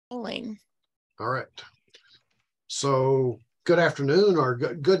Rolling. All right. So good afternoon or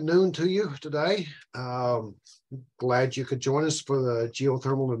good noon to you today. Glad you could join us for the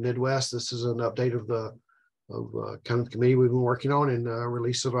Geothermal in the Midwest. This is an update of the kind of committee we've been working on and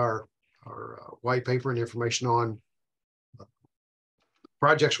release of our white paper and information on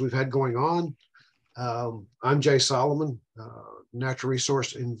projects we've had going on. I'm Jay Solomon, natural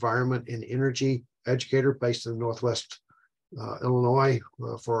resource, environment, and energy educator based in Northwest Illinois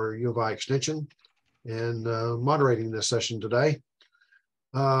for U of I Extension, and moderating this session today.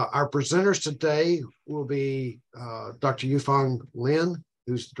 Our presenters today will be Dr. Yu-Feng Lin,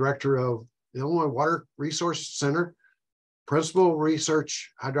 who's the director of the Illinois Water Resource Center, principal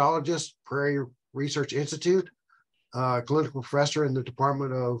research hydrologist, Prairie Research Institute, clinical professor in the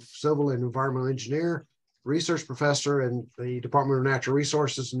Department of Civil and Environmental Engineer, research professor in the Department of Natural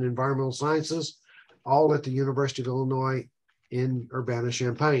Resources and Environmental Sciences, all at the University of Illinois in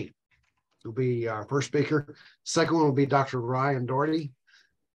Urbana-Champaign. Will be our first speaker. Second one will be Dr. Ryan Dougherty.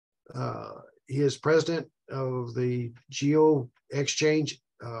 He is president of the Geo Exchange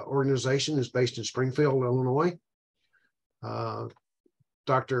organization, is based in Springfield, Illinois.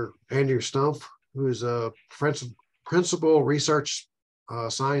 Dr. Andrew Stumpf, who is a principal research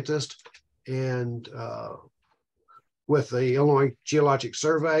scientist and with the Illinois Geologic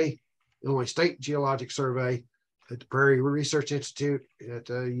Survey, Illinois State Geologic Survey, at the Prairie Research Institute at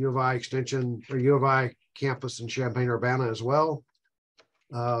U of I Extension or U of I campus in Champaign, Urbana as well.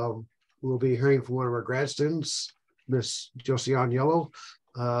 We'll be hearing from one of our grad students, Miss Josiane Jello,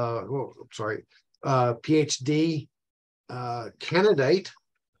 Ph.D. Candidate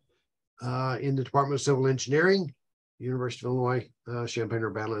in the Department of Civil Engineering, University of Illinois, Champaign,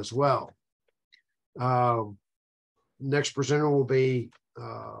 Urbana as well. Next presenter will be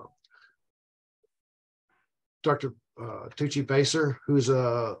Dr. Tucci Baser, who's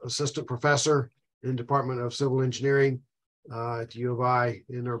an assistant professor in Department of Civil Engineering at the U of I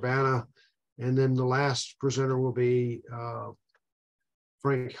in Urbana. And then the last presenter will be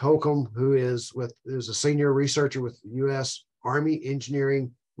Frank Holcomb, who is a senior researcher with the U.S. Army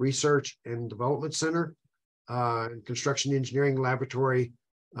Engineering Research and Development Center and Construction Engineering Laboratory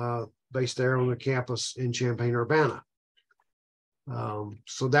based there on the campus in Champaign, Urbana.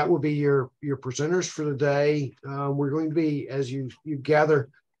 So that will be your presenters for today. We're going to be, as you gather,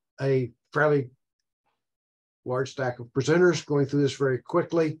 a fairly large stack of presenters going through this very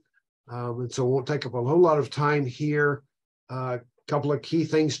quickly. And so it won't take up a whole lot of time here. A couple of key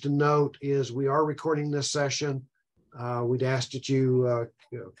things to note is we are recording this session. We'd ask that you,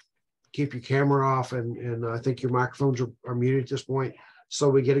 keep your camera off and I think your microphones are muted at this point so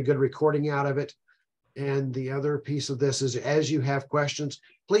we get a good recording out of it. And the other piece of this is, as you have questions,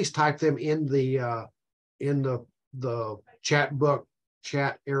 please type them in the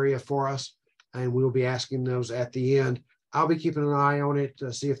chat area for us, and we'll be asking those at the end. I'll be keeping an eye on it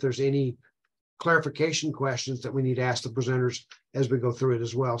to see if there's any clarification questions that we need to ask the presenters as we go through it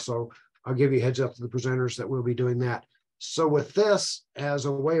as well. So I'll give you a heads up to the presenters that we'll be doing that. So with this as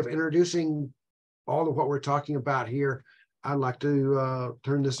a way of introducing all of what we're talking about here, I'd like to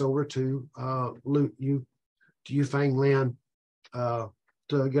turn this over to Yu-Feng Lin to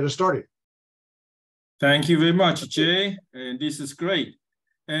get us started. Thank you very much, Jay. And this is great.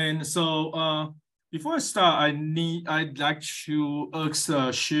 And so before I start, I'd like to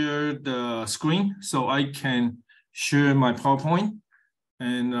share the screen so I can share my PowerPoint.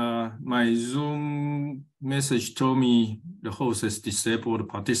 And my Zoom message told me the host has disabled the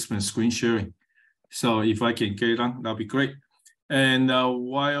participant screen sharing. So if I can get it on, that'll be great. And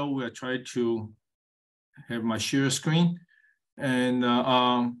while we're trying to have my share screen, and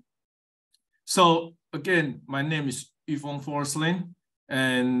so again, my name is Yu-Feng Forrest Lin,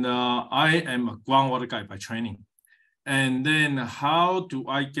 and I am a groundwater guy by training. And then how do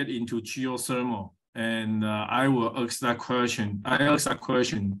I get into geothermal? And I will ask that question. I ask that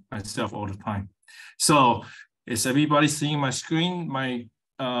question myself all the time. So is everybody seeing my screen, my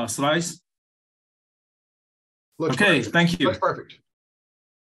slides? Looks okay, perfect. Thank you. Looks perfect.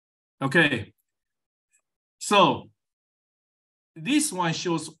 Okay. So this one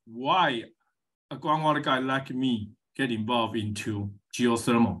shows why a groundwater guy like me get involved into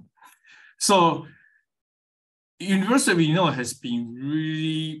geothermal. So University of Illinois has been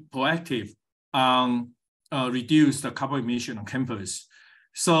really proactive on reduce the carbon emission on campus.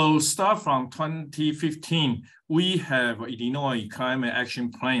 So start from 2015, we have Illinois Climate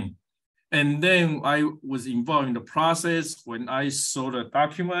Action Plan. And then I was involved in the process when I saw the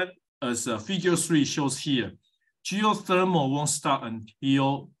document, as figure 3 shows here. Geothermal won't start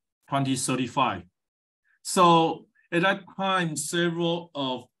until 2035. So at that time, several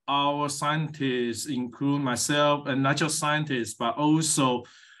of our scientists include myself, and not just scientists, but also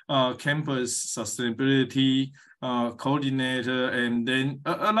campus sustainability coordinator, and then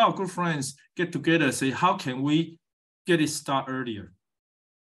a lot of good friends get together and say, how can we get it started earlier?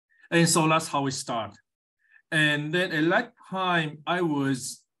 And so that's how we start. And then at that time, I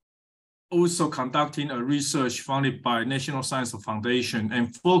was also conducting a research funded by National Science Foundation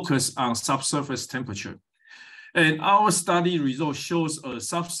and focused on subsurface temperature. And our study result shows a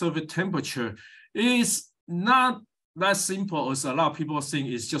subsurface temperature is not that simple as a lot of people think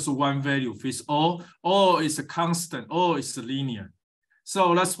it's just one value fits all, or it's a constant, or it's a linear.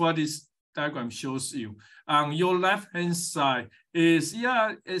 So that's what this diagram shows you. On your left-hand side is,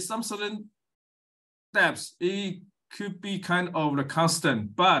 yeah, at some certain depths, it could be kind of the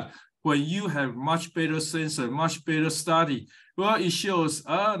constant, but when you have much better sensor, much better study, well, it shows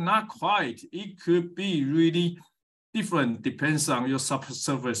not quite. It could be really different, depends on your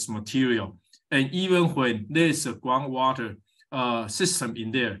subsurface material. And even when there's a groundwater system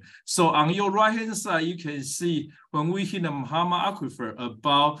in there. So on your right-hand side, you can see when we hit the Mahama Aquifer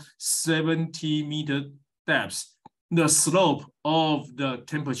about 70-meter depths, the slope of the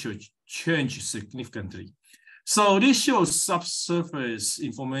temperature changed significantly. So this shows subsurface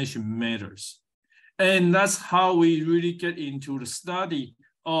information matters. And that's how we really get into the study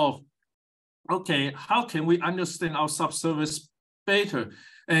of, okay, how can we understand our subsurface better?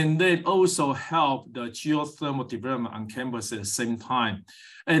 And then also help the geothermal development on campus at the same time.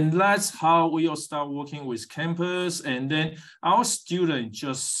 And that's how we all start working with campus. And then our students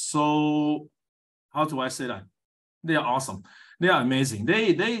just so, how do I say that? They are awesome. They are amazing.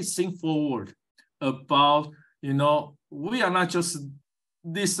 They think forward about, you know, we are not just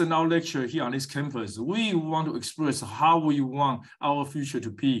listen our lecture here on this campus. We want to express how we want our future to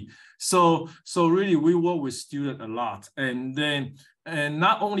be. So really we work with students a lot. And then, and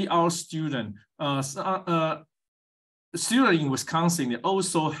not only our student, students in Wisconsin, they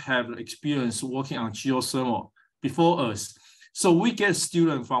also have experience working on geothermal before us. So we get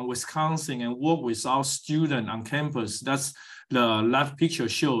students from Wisconsin and work with our student on campus. That's the left picture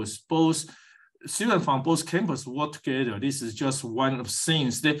shows both students from both campuses work together. This is just one of the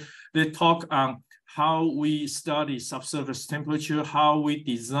things. They talk on how we study subsurface temperature, how we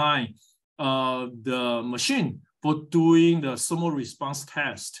design the machine for doing the thermal response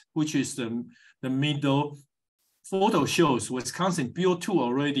test, which is the middle photo shows Wisconsin built two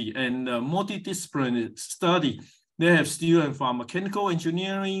already, and multidisciplinary study. They have students from mechanical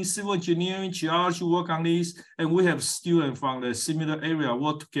engineering, civil engineering, geology work on this, and we have students from the similar area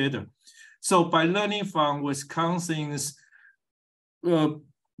work together. So by learning from Wisconsin's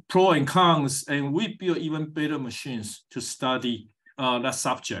pros and cons, and we build even better machines to study that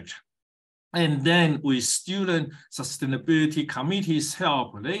subject. And then with student sustainability committees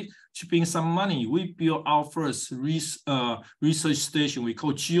help, they chip in some money. We built our first research station, we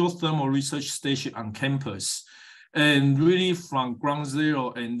call Geothermal Research Station on campus. And really from ground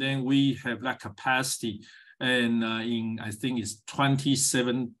zero, and then we have that capacity. And in, I think it's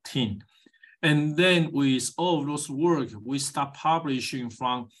 2017. And then with all of those work, we start publishing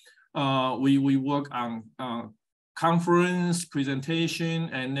from, we work on conference, presentation,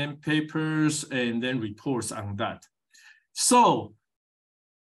 and then papers, and then reports on that. So,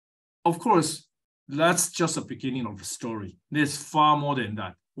 of course, that's just the beginning of the story. There's far more than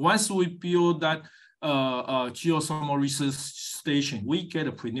that. Once we build that geothermal research station, we get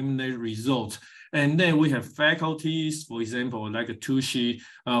a preliminary result. And then we have faculties, for example, like Tushi,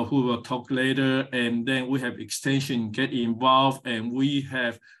 who will talk later. And then we have extension get involved, and we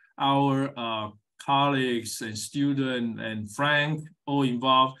have our colleagues and students and Frank all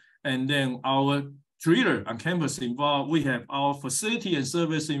involved. And then our driller on campus involved. We have our facility and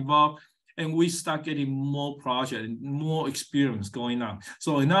service involved. And we start getting more project and more experience going on.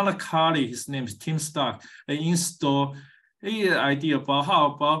 So another colleague, his name is Tim Stark, and installed an idea about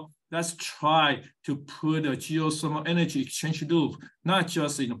how about let's try to put a geothermal energy exchange loop, not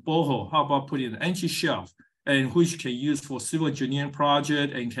just in a borehole. How about putting an entry shelf, and which can use for civil engineering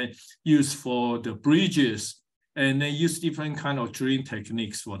project and can use for the bridges, and then use different kind of drilling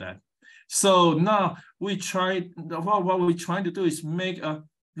techniques for that. So now we try, what we're trying to do is make a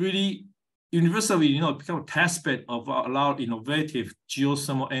really universally, become a test bed of a lot of innovative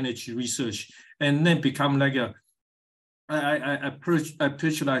geothermal energy research, and then become like a, I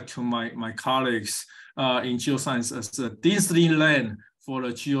pitch that to my colleagues in geoscience as a Disneyland for the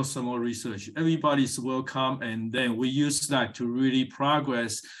geothermal research. Everybody's welcome, and then we use that to really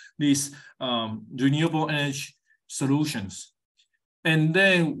progress these renewable energy solutions. And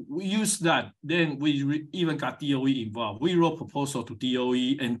then we use that. Then we even got DOE involved. We wrote proposal to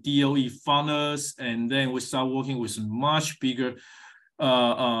DOE, and DOE found us, and then we start working with much bigger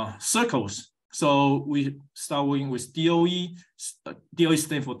circles. So we start working with DOE. DOE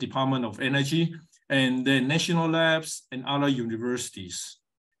stands for Department of Energy, and then national labs and other universities.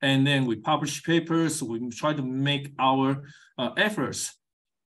 And then we publish papers. We try to make our efforts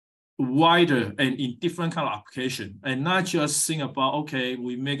wider and in different kind of application, and not just think about, okay,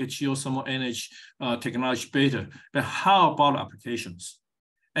 we make a geothermal energy technology better, but how about applications?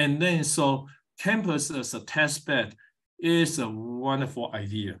 And then so campus as a test bed is a wonderful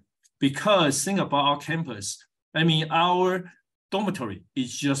idea, because think about our campus. I mean, our dormitory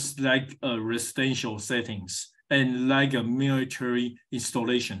is just like a residential settings and like a military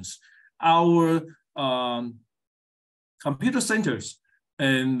installations. Our computer centers,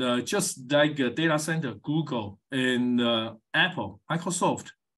 and just like a data center, Google and Apple,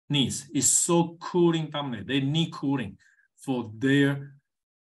 Microsoft needs is so cooling dominant. They need cooling for their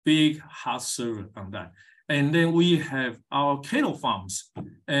big hot server on that. And then we have our cattle farms,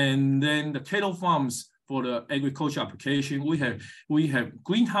 and then the cattle farms for the agriculture application. We have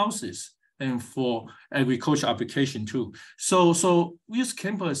greenhouses and for agriculture application too. So we use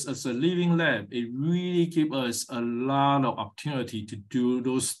campus as a living lab. It really gives us a lot of opportunity to do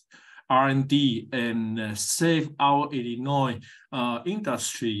those R&D and save our Illinois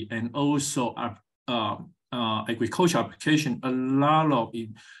industry and also agriculture application a lot of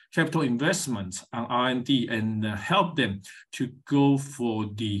capital investments on R&D and help them to go for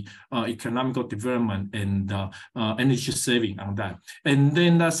the economical development and energy saving on that. And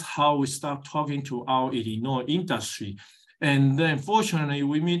then that's how we start talking to our Illinois industry. And then fortunately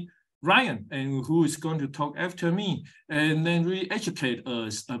we meet Ryan, and who is going to talk after me, and then really educate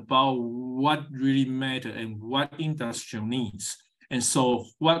us about what really matters and what industry needs. And so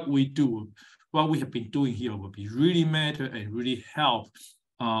what we do, what we have been doing here will be really matter and really help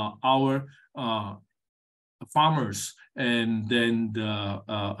our farmers and then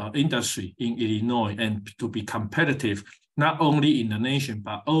the industry in Illinois, and to be competitive, not only in the nation,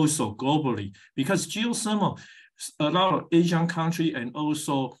 but also globally, because geothermal, a lot of Asian countries and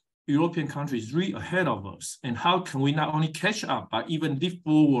also European countries really ahead of us. And how can we not only catch up, but even leap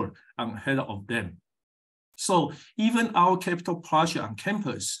forward ahead of them? So even our capital project on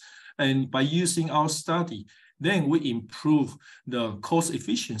campus, and by using our study, then we improve the cost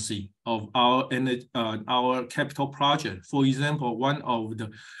efficiency of our capital project. For example, one of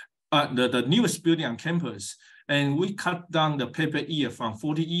the newest building on campus, and we cut down the payback year from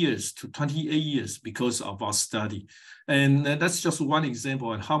 40 years to 28 years because of our study. And that's just one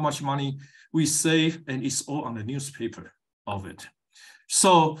example of how much money we save, and it's all on the newspaper of it.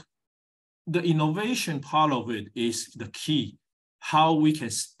 So the innovation part of it is the key, how we can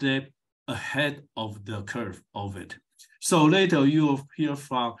step ahead of the curve of it. So later you will hear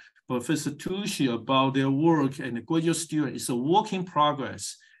from Professor Tucci about their work, and the graduate student. It's a work in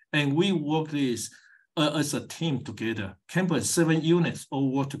progress. And we work this as a team together. Campus, 7 units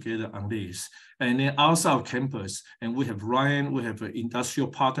all work together on this. And then outside of campus, and we have Ryan, we have an industrial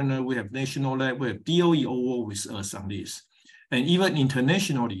partner, we have national lab, we have DOE all work with us on this. And even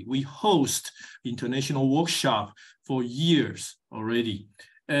internationally, we host international workshop for years already.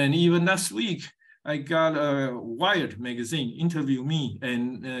 And even last week, I got a Wired magazine interview me,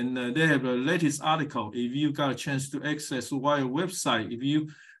 and they have a latest article. If you got a chance to access the Wired website, if you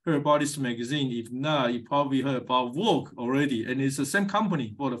heard about this magazine, if not, you probably heard about Vogue already. And it's the same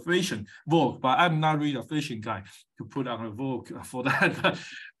company for the fashion, Vogue, but I'm not really a fashion guy to put on a Vogue for that.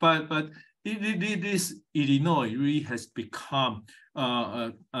 but this Illinois really has become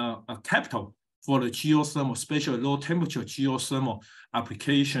a capital for the geothermal, especially low temperature geothermal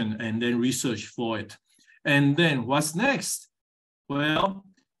application, and then research for it. And then what's next? Well,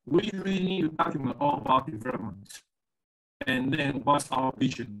 we really need to document all about development. And then what's our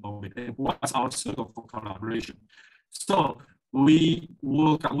vision of it, and what's our circle for collaboration. So we've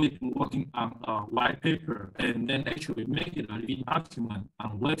been working on a white paper, and then actually make it a lead document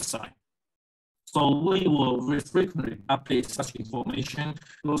on website. So we will very frequently update such information.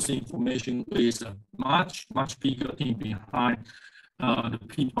 Those information is a much bigger team behind the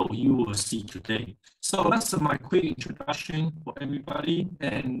people you will see today. So that's my quick introduction for everybody.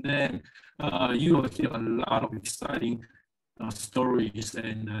 And then you will hear a lot of exciting stories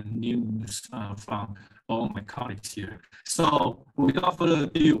and news from all my colleagues here. So without further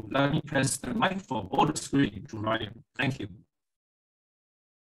ado, let me pass the microphone or the screen to Ryan. Thank you.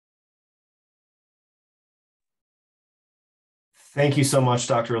 Thank you so much,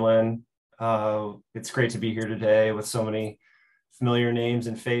 Dr. Lin. It's great to be here today with so many familiar names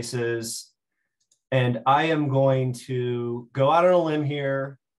and faces. And I am going to go out on a limb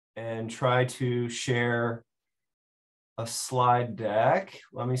here and try to share a slide deck.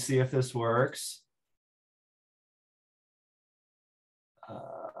 Let me see if this works.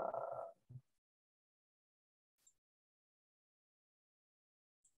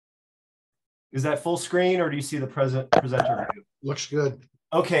 Is that full screen, or do you see the presenter view? Looks good.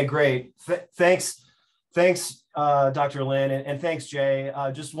 Okay, great. Thanks, Dr. Lin, and thanks, Jay.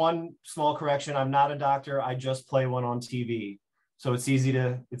 Just one small correction. I'm not a doctor. I just play one on TV. So it's easy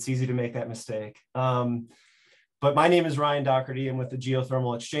to make that mistake. But my name is Ryan Dougherty. I'm with the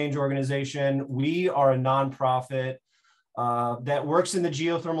Geothermal Exchange Organization. We are a nonprofit that works in the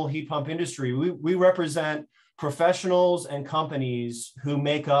geothermal heat pump industry. We represent professionals and companies who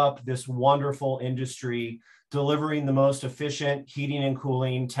make up this wonderful industry, delivering the most efficient heating and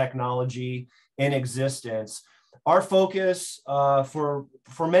cooling technology in existence. Our focus for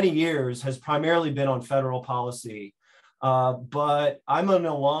many years has primarily been on federal policy, but I'm an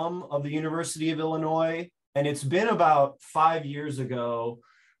alum of the University of Illinois, and it's been about 5 years ago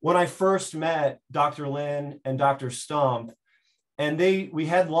when I first met Dr. Lin and Dr. Stumpf, and we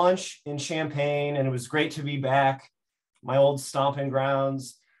had lunch in Champaign, and it was great to be back, my old stomping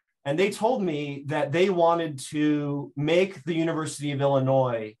grounds. And they told me that they wanted to make the University of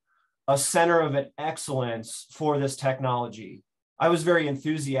Illinois a center of excellence for this technology. I was very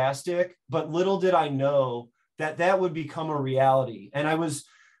enthusiastic, but little did I know that that would become a reality. And I was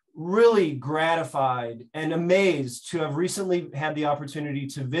really gratified and amazed to have recently had the opportunity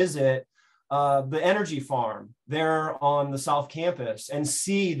to visit the energy farm there on the South Campus and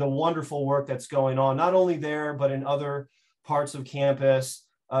see the wonderful work that's going on, not only there, but in other parts of campus.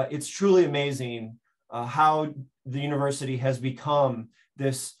 It's truly amazing how the university has become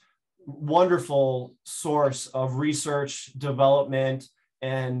this wonderful source of research, development,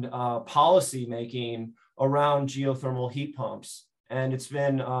 and policy making around geothermal heat pumps. And it's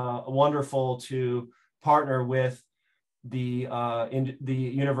been wonderful to partner with the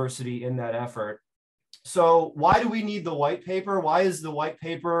university in that effort. So why do we need the white paper? Why is the white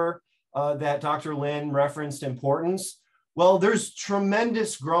paper that Dr. Lin referenced important? Well, there's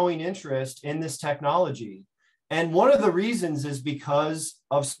tremendous growing interest in this technology. And one of the reasons is because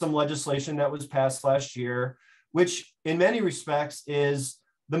of some legislation that was passed last year, which in many respects is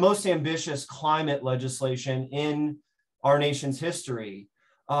the most ambitious climate legislation in our nation's history.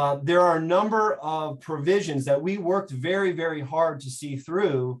 There are a number of provisions that we worked very, very hard to see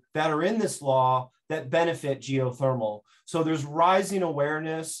through that are in this law that benefit geothermal. So there's rising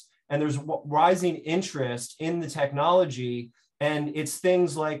awareness and there's rising interest in the technology. And it's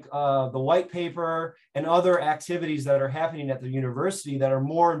things like the white paper and other activities that are happening at the university that are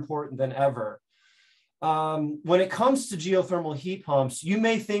more important than ever. When it comes to geothermal heat pumps, you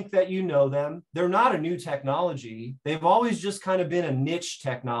may think that you know them. They're not a new technology. They've always just kind of been a niche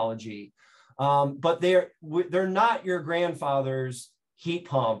technology, but they're not your grandfather's heat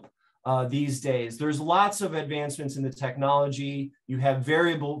pump these days. There's lots of advancements in the technology. You have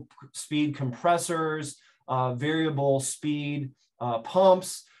variable speed compressors, variable speed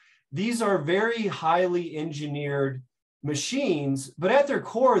pumps. These are very highly engineered machines, but at their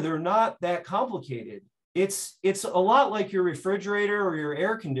core, they're not that complicated. It's a lot like your refrigerator or your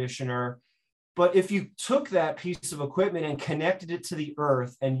air conditioner, but if you took that piece of equipment and connected it to the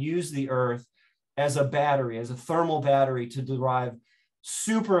earth and used the earth as a battery, as a thermal battery to derive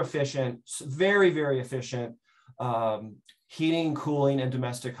super efficient, very, very efficient heating, cooling, and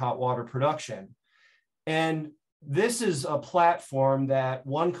domestic hot water production. And this is a platform that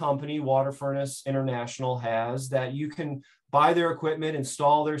one company, Water Furnace International, has that you can buy their equipment,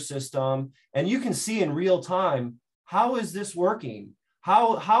 install their system, and you can see in real time, how is this working?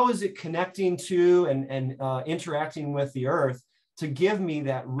 How is it connecting to and interacting with the earth to give me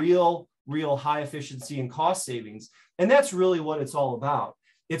that real high efficiency and cost savings? And that's really what it's all about.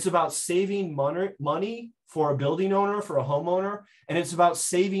 It's about saving money for a building owner, for a homeowner, and it's about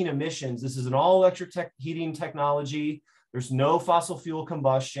saving emissions. This is an all-electric heating technology. There's no fossil fuel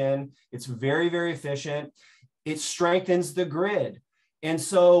combustion. It's very, very efficient. It strengthens the grid. And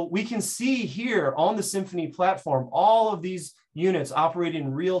so we can see here on the Symphony platform, all of these units operate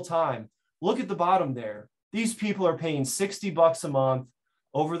in real time. Look at the bottom there. These people are paying $60 a month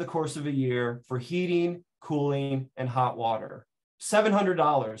over the course of a year for heating, cooling, and hot water.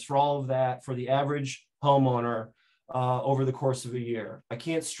 $700 for all of that for the average homeowner over the course of a year. I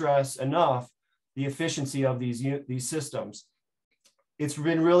can't stress enough the efficiency of these systems. It's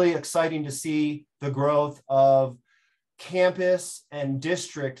been really exciting to see the growth of campus and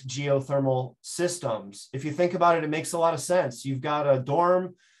district geothermal systems. If you think about it, it makes a lot of sense. You've got a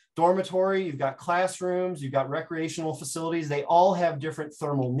dormitory, you've got classrooms, you've got recreational facilities. They all have different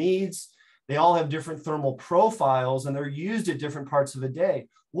thermal needs. They all have different thermal profiles, and they're used at different parts of the day.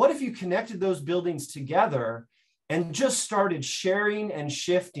 What if you connected those buildings together and just started sharing and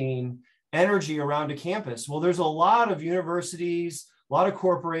shifting energy around a campus? Well, there's a lot of universities, a lot of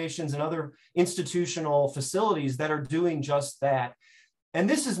corporations and other institutional facilities that are doing just that. And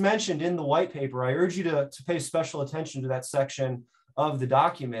this is mentioned in the white paper. I urge you to pay special attention to that section of the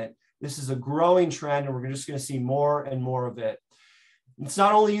document. This is a growing trend, and we're just going to see more and more of it. It's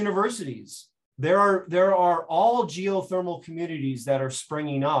not only universities. There are all geothermal communities that are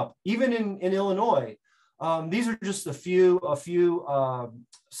springing up, even in Illinois. These are just a few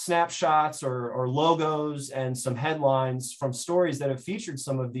snapshots or logos and some headlines from stories that have featured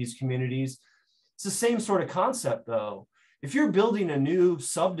some of these communities. It's the same sort of concept, though. If you're building a new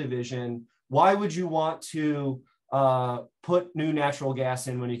subdivision, why would you want to put new natural gas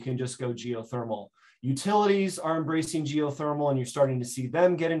in when you can just go geothermal? Utilities are embracing geothermal, and you're starting to see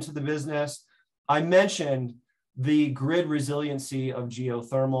them get into the business. I mentioned the grid resiliency of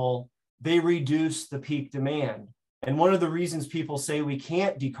geothermal. They reduce the peak demand. And one of the reasons people say we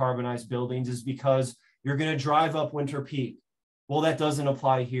can't decarbonize buildings is because you're going to drive up winter peak. Well, that doesn't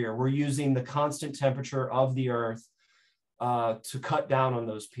apply here. We're using the constant temperature of the earth to cut down on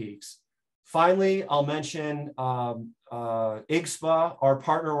those peaks. Finally, I'll mention IGSPA, our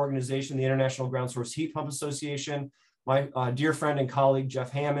partner organization, the International Ground Source Heat Pump Association. My dear friend and colleague,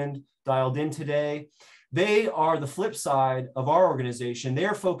 Jeff Hammond, dialed in today. They are the flip side of our organization.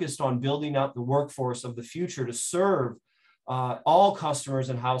 They're focused on building out the workforce of the future to serve all customers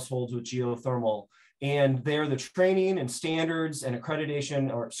and households with geothermal. And they're the training and standards and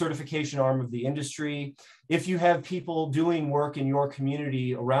accreditation or certification arm of the industry. If you have people doing work in your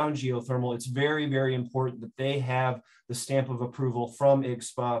community around geothermal, it's very, very important that they have the stamp of approval from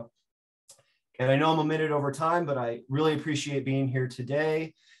IGSPA. And I know I'm a minute over time, but I really appreciate being here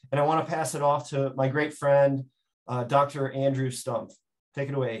today. And I want to pass it off to my great friend, Dr. Andrew Stumpf. Take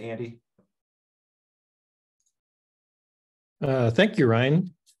it away, Andy. Thank you,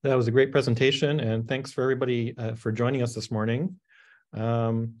 Ryan. That was a great presentation, and thanks for everybody for joining us this morning.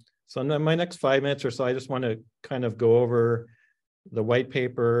 So in my next 5 minutes or so, I just want to kind of go over the white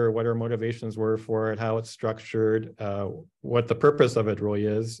paper, what our motivations were for it, how it's structured, what the purpose of it really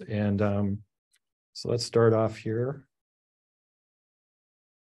is. And so let's start off here.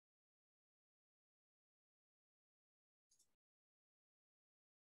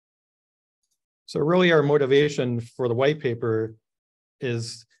 So really our motivation for the white paper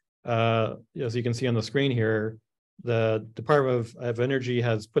is, as you can see on the screen here, the Department of Energy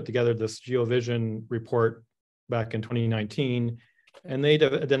has put together this GeoVision report back in 2019, and they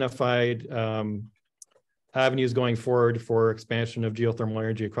identified avenues going forward for expansion of geothermal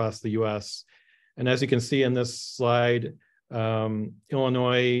energy across the US. And as you can see in this slide,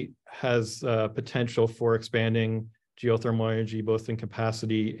 Illinois has potential for expanding geothermal energy, both in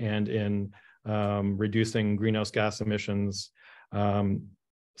capacity and in reducing greenhouse gas emissions.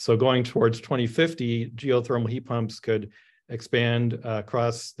 So going towards 2050, geothermal heat pumps could expand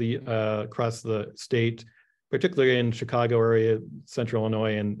across the state, particularly in Chicago area, Central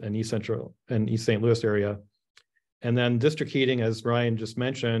Illinois, and East St. Louis area. And then district heating, as Ryan just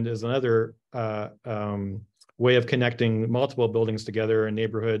mentioned, is another way of connecting multiple buildings together in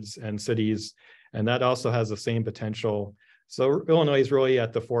neighborhoods and cities, and that also has the same potential. So Illinois is really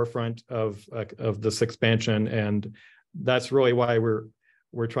at the forefront of this expansion, and that's really why we're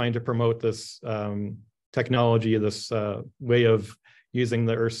trying to promote this technology, this way of using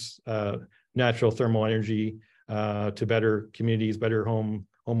the Earth's natural thermal energy to better communities, better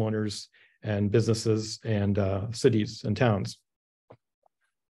homeowners and businesses and cities and towns.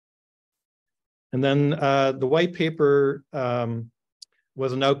 And then the white paper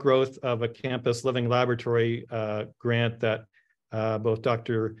was an outgrowth of a campus living laboratory grant that both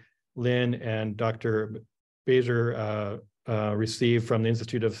Dr. Lin and Dr. Baser received from the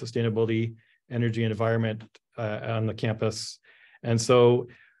Institute of Sustainability, Energy and Environment on the campus. And so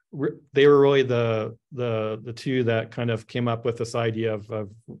they were really the two that kind of came up with this idea of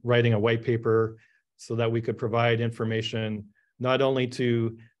writing a white paper so that we could provide information not only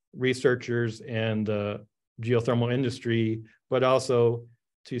to researchers and the geothermal industry, but also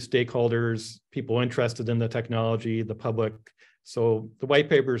to stakeholders, people interested in the technology, the public. So the white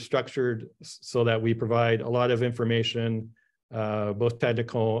paper is structured so that we provide a lot of information, both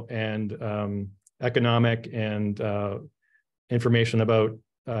technical and economic, and information about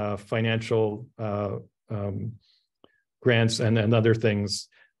financial grants and other things.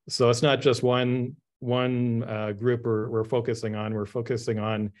 So it's not just one group we're focusing on. We're focusing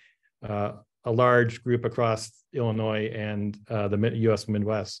on a large group across Illinois and the U.S.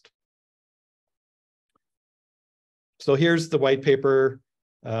 Midwest. So here's the white paper.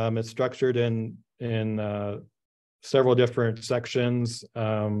 It's structured in several different sections.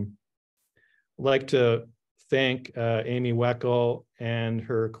 I'd like to thank Amy Weckel and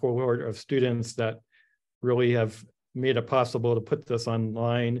her cohort of students that really have made it possible to put this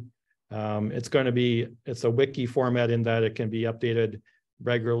online. It's a wiki format in that it can be updated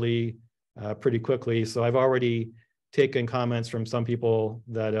regularly, pretty quickly. So I've already taken comments from some people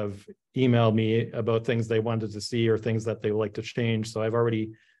that have emailed me about things they wanted to see or things that they would like to change. So I've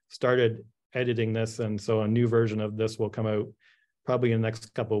already started editing this, and so a new version of this will come out probably in the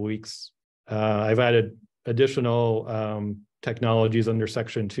next couple of weeks. I've added additional technologies under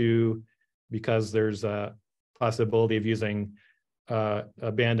Section 2 because there's a possibility of using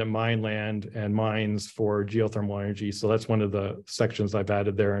abandoned mine land and mines for geothermal energy. So that's one of the sections I've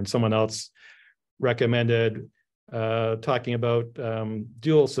added there. And someone else recommended talking about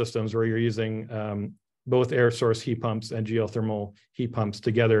dual systems where you're using both air source heat pumps and geothermal heat pumps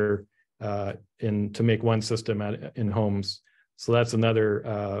together to make one system in homes. So that's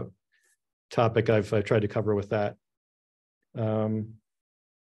another topic I've tried to cover with that.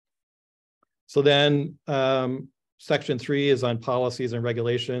 So then Section 3 is on policies and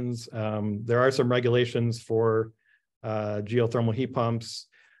regulations. There are some regulations for geothermal heat pumps.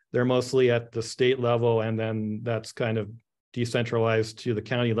 They're mostly at the state level, and then that's kind of decentralized to the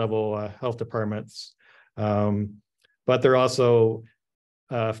county level health departments. But there are also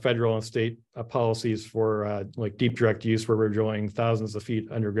federal and state policies for like deep direct use, where we're drilling thousands of feet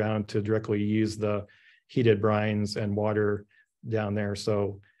underground to directly use the heated brines and water down there.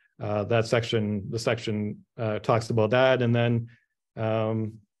 So the section talks about that. And then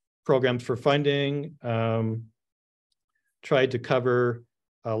programs for funding, tried to cover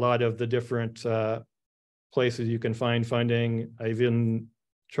a lot of the different places you can find funding. I even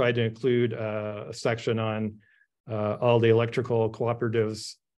tried to include a section on all the electrical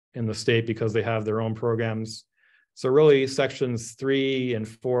cooperatives in the state because they have their own programs. So really sections 3 and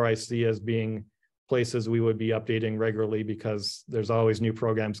 4 I see as being places we would be updating regularly because there's always new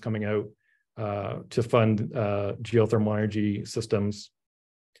programs coming out to fund geothermal energy systems.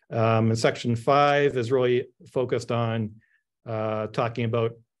 And section 5 is really focused on talking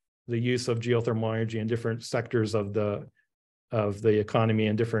about the use of geothermal energy in different sectors of the economy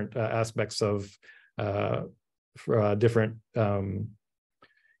and different aspects of different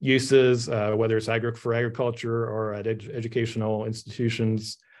uses, whether it's for agriculture or at educational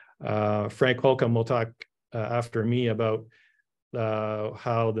institutions. Frank Holcomb will talk after me about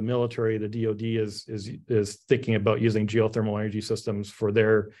how the military, the DoD, is thinking about using geothermal energy systems for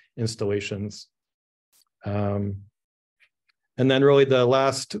their installations. And then really the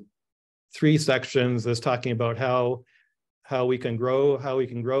last 3 sections is talking about how we can grow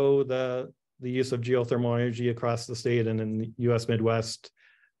the use of geothermal energy across the state and in the U.S. Midwest.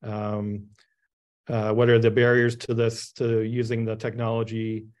 What are the barriers to using the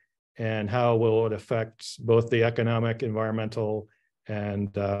technology, and how will it affect both the economic, environmental,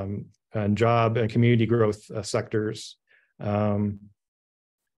 and job and community growth sectors.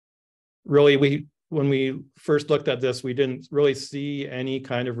 Really, when we first looked at this, we didn't really see any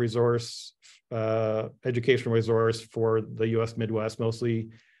kind of resource, educational resource for the U.S. Midwest. Mostly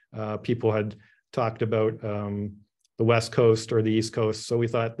people had talked about the West Coast or the East Coast. So we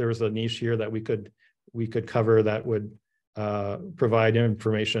thought there was a niche here that we could cover that would provide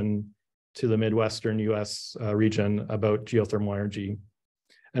information to the Midwestern U.S. Region about geothermal energy.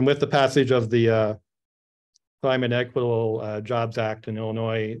 And with the passage of the Climate Equitable Jobs Act in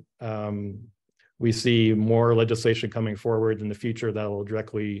Illinois, we see more legislation coming forward in the future that will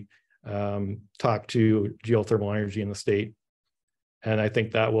directly talk to geothermal energy in the state. And I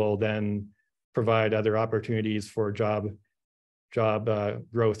think that will then provide other opportunities for job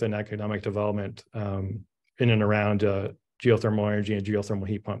growth and economic development in and around geothermal energy and geothermal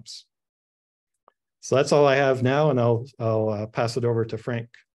heat pumps. So that's all I have now, and I'll pass it over to Frank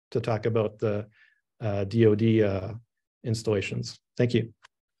to talk about the DoD installations. Thank you.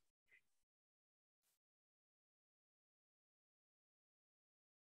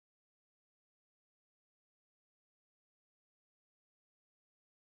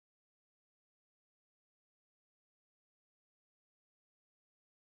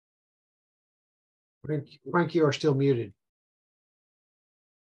 Frank, you are still muted.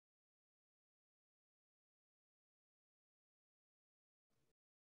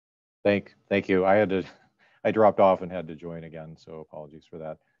 Thank you. I had to I dropped off and had to join again, so apologies for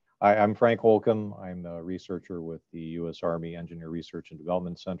that. I'm Frank Holcomb. I'm a researcher with the U.S. Army Engineer Research and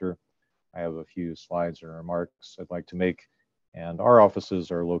Development Center. I have a few slides and remarks I'd like to make, and our offices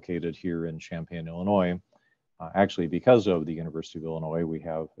are located here in Champaign, Illinois. Actually, because of the University of Illinois, we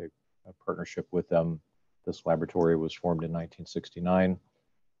have a partnership with them. This laboratory was formed in 1969.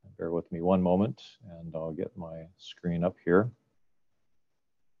 Bear with me one moment, and I'll get my screen up here.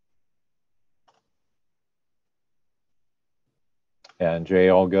 And Jay,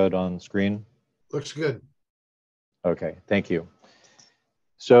 all good on screen? Looks good. Okay, thank you.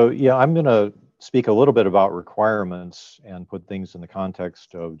 So yeah, I'm going to speak a little bit about requirements and put things in the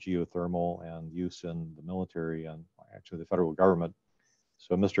context of geothermal and use in the military and actually the federal government.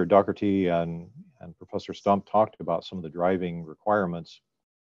 So Mr. Dougherty and Professor Stumpf talked about some of the driving requirements.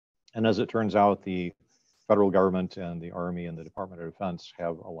 And as it turns out, the federal government and the Army and the Department of Defense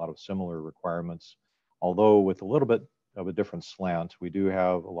have a lot of similar requirements, although with a little bit of a different slant. We do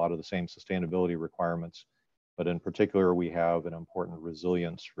have a lot of the same sustainability requirements, but in particular, we have an important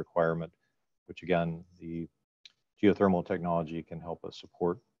resilience requirement, which again, the geothermal technology can help us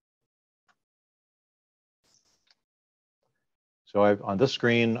support. So on this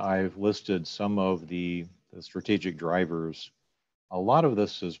screen, I've listed some of the strategic drivers. A lot of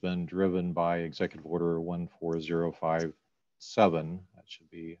this has been driven by Executive Order 14057. That should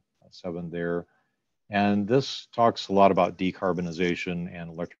be a 7 there. And this talks a lot about decarbonization and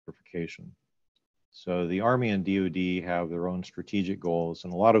electrification. So the Army and DoD have their own strategic goals,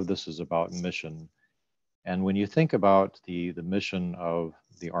 and a lot of this is about mission. And when you think about the mission of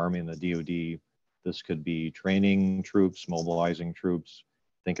the Army and the DoD, this could be training troops, mobilizing troops.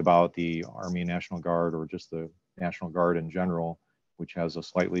 Think about the Army National Guard or just the National Guard in general, which has a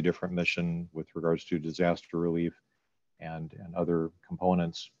slightly different mission with regards to disaster relief and other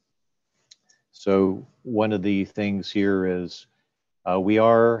components. So one of the things here is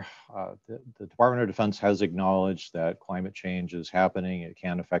the Department of Defense has acknowledged that climate change is happening. It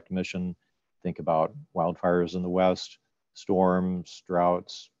can affect mission. Think about wildfires in the West, storms,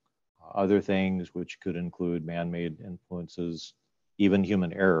 droughts, other things which could include man-made influences. Even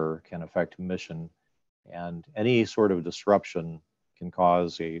human error can affect mission. And any sort of disruption can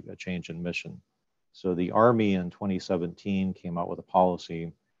cause a change in mission. So the Army in 2017 came out with a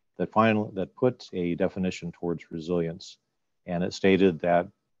policy that put a definition towards resilience. And it stated that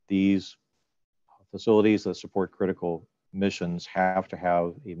these facilities that support critical missions have to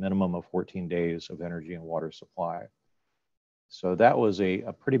have a minimum of 14 days of energy and water supply. So that was a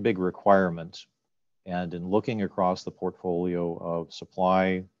pretty big requirement. And in looking across the portfolio of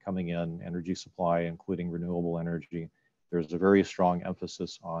supply coming in, energy supply, including renewable energy, there's a very strong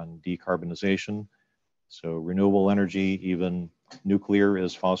emphasis on decarbonization. So renewable energy, even nuclear,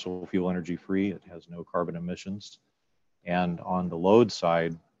 is fossil fuel energy free. It has no carbon emissions. And on the load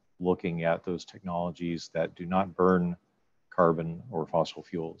side, looking at those technologies that do not burn carbon or fossil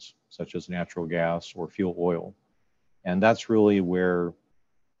fuels, such as natural gas or fuel oil. And that's really where,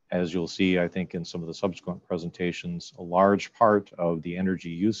 as you'll see, I think in some of the subsequent presentations, a large part of the energy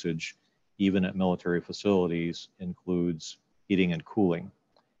usage, even at military facilities, includes heating and cooling.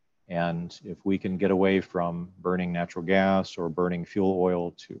 And if we can get away from burning natural gas or burning fuel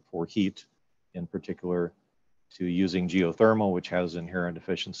oil for heat in particular, to using geothermal, which has inherent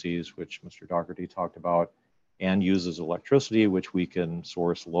efficiencies, which Mr. Dougherty talked about, and uses electricity, which we can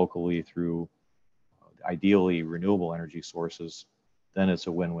source locally through ideally renewable energy sources, then it's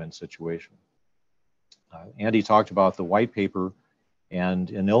a win-win situation. Andy talked about the white paper, and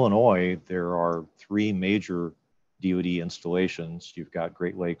in Illinois, there are 3 major DoD installations. You've got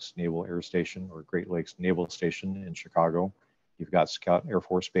Great Lakes Naval Air Station or Great Lakes Naval Station in Chicago. You've got Scott Air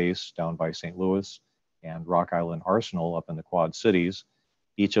Force Base down by St. Louis and Rock Island Arsenal up in the Quad Cities.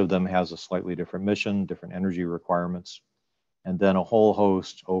 Each of them has a slightly different mission, different energy requirements, and then a whole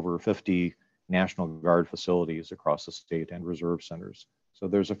host, over 50 National Guard facilities across the state and reserve centers. So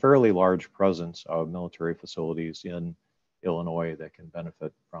there's a fairly large presence of military facilities in Illinois that can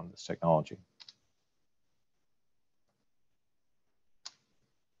benefit from this technology.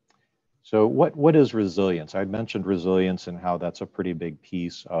 So what is resilience? I mentioned resilience and how that's a pretty big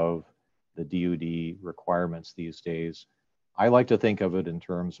piece of the DoD requirements these days. I like to think of it in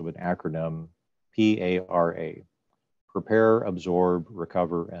terms of an acronym, PARA, prepare, absorb,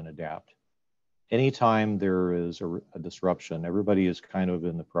 recover, and adapt. Anytime there is a disruption, everybody is kind of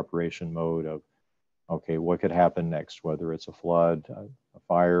in the preparation mode of, okay, what could happen next, whether it's a flood, a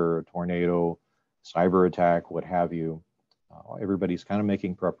fire, a tornado, cyber attack, what have you. Everybody's kind of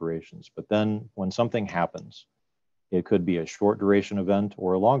making preparations. But then when something happens, it could be a short duration event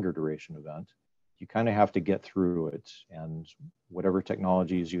or a longer duration event. you kind of have to get through it. And whatever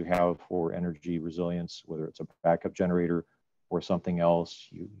technologies you have for energy resilience, whether it's a backup generator or something else,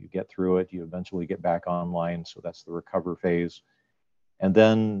 you get through it, you eventually get back online. So that's the recover phase. And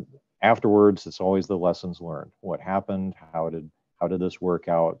then afterwards, it's always the lessons learned. What happened? How did this work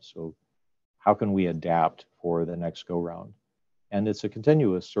out? So how can we adapt for the next go round? And it's a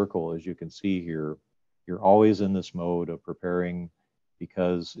continuous circle, as you can see here. You're always in this mode of preparing,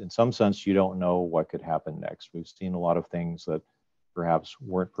 because in some sense, you don't know what could happen next. We've seen a lot of things that perhaps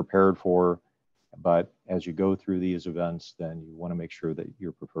weren't prepared for, but as you go through these events, then you want to make sure that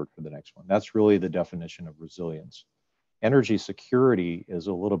you're prepared for the next one. That's really the definition of resilience. Energy security is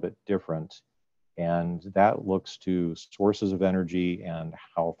a little bit different, and that looks to sources of energy and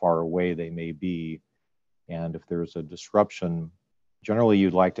how far away they may be. And if there's a disruption, generally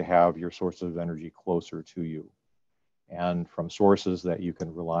you'd like to have your sources of energy closer to you and from sources that you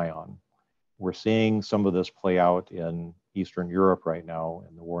can rely on. We're seeing some of this play out in Eastern Europe right now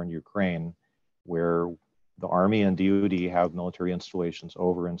in the war in Ukraine, where the Army and DoD have military installations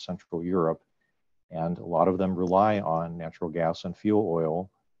over in Central Europe, and a lot of them rely on natural gas and fuel oil,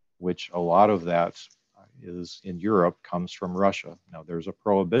 which a lot of that is in Europe comes from Russia. Now there's a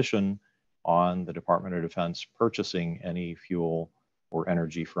prohibition on the Department of Defense purchasing any fuel or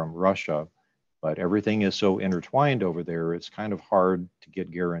energy from Russia, but everything is so intertwined over there, it's kind of hard to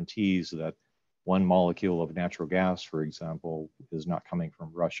get guarantees that one molecule of natural gas, for example, is not coming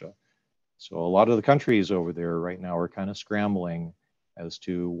from Russia. So a lot of the countries over there right now are kind of scrambling as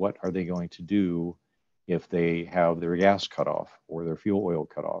to what are they going to do if they have their gas cut off or their fuel oil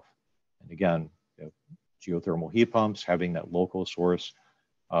cut off. And again, geothermal heat pumps, having that local source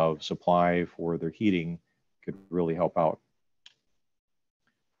of supply for their heating could really help out.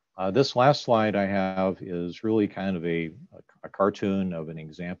 This last slide I have is really kind of a cartoon of an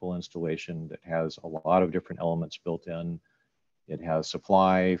example installation that has a lot of different elements built in. It has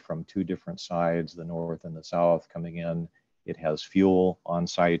supply from two different sides, the north and the south, coming in. It has fuel on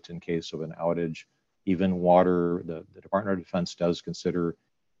site in case of an outage, even water. The Department of Defense does consider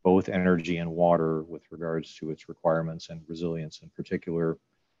both energy and water with regards to its requirements and resilience in particular.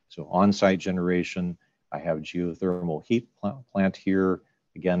 So on-site generation, I have geothermal heat plant here,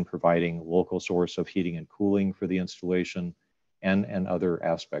 again, providing local source of heating and cooling for the installation and other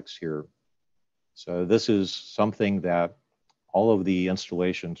aspects here. So this is something that all of the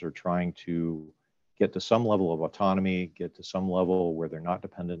installations are trying to get to some level of autonomy, get to some level where they're not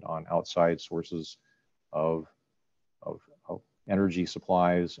dependent on outside sources of energy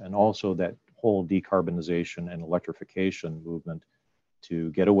supplies, and also that whole decarbonization and electrification movement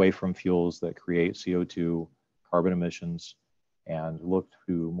to get away from fuels that create CO2, carbon emissions, and look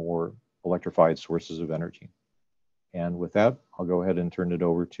to more electrified sources of energy. And with that, I'll go ahead and turn it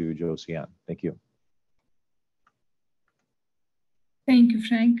over to Josiane. Thank you. Thank you,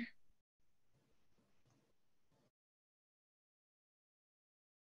 Frank.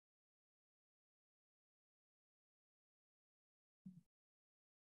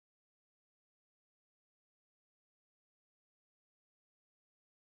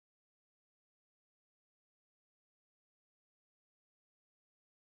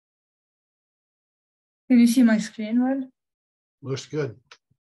 Can you see my screen well? Looks good.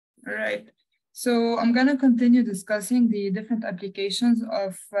 All right. So I'm going to continue discussing the different applications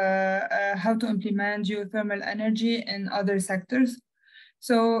of how to implement geothermal energy in other sectors.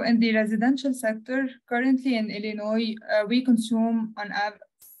 So in the residential sector, currently in Illinois, we consume on average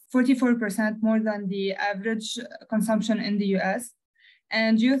 44% more than the average consumption in the US.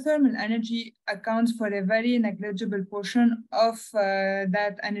 And geothermal energy accounts for a very negligible portion of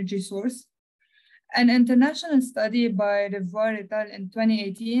that energy source. An international study by Revoir et al. In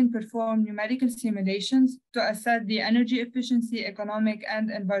 2018 performed numerical simulations to assess the energy efficiency, economic, and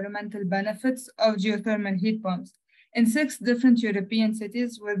environmental benefits of geothermal heat pumps in 6 different European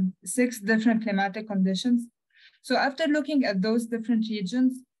cities with 6 different climatic conditions. So after looking at those different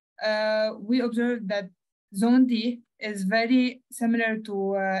regions, we observed that Zone D is very similar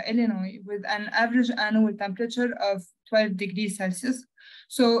to Illinois, with an average annual temperature of 12 degrees Celsius.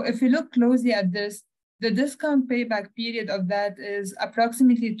 So if you look closely at this, the discount payback period of that is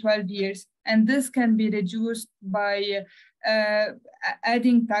approximately 12 years. And this can be reduced by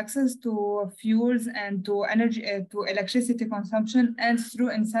adding taxes to fuels and to energy, to electricity consumption, and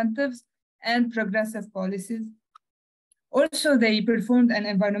through incentives and progressive policies. Also, they performed an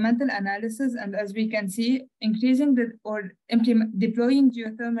environmental analysis, and as we can see, increasing deploying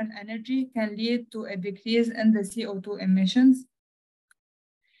geothermal energy can lead to a decrease in the CO2 emissions.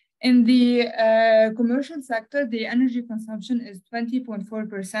 In the commercial sector, the energy consumption is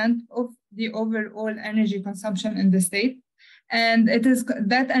 20.4% of the overall energy consumption in the state. And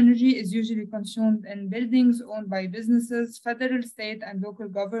that energy is usually consumed in buildings owned by businesses, federal, state, and local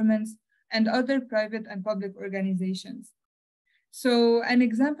governments, and other private and public organizations. So an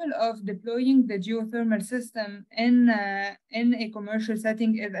example of deploying the geothermal system in a commercial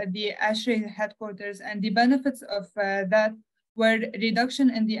setting is at the ASHRAE headquarters, and the benefits of that were reduction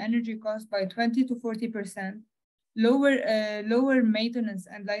in the energy cost by 20 to 40%, lower maintenance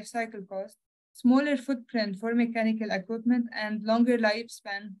and life cycle cost, smaller footprint for mechanical equipment, and longer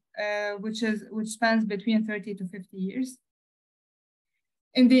lifespan, which spans between 30 to 50 years.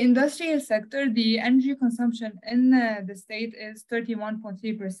 In the industrial sector, the energy consumption in the state is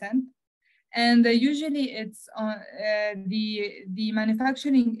 31.3%. And usually it's the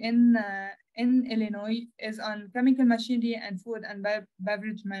manufacturing in Illinois is on chemical machinery and food and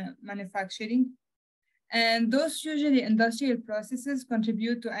beverage manufacturing. And those usually industrial processes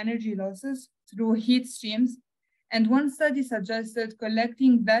contribute to energy losses through heat streams. And one study suggested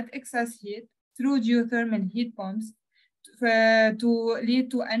collecting that excess heat through geothermal heat pumps to lead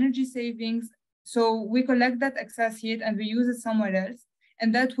to energy savings. So we collect that excess heat and we use it somewhere else.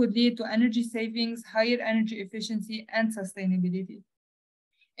 And that would lead to energy savings, higher energy efficiency, and sustainability.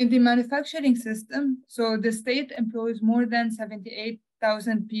 In the manufacturing system, so the state employs more than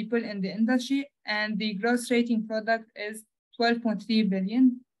 78,000 people in the industry, and the gross rating product is 12.3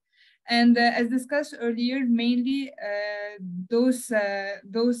 billion. And as discussed earlier, mainly those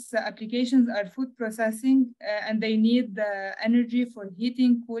applications are food processing, and they need the energy for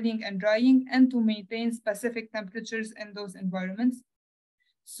heating, cooling, and drying, and to maintain specific temperatures in those environments.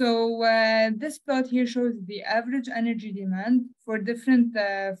 So this plot here shows the average energy demand for different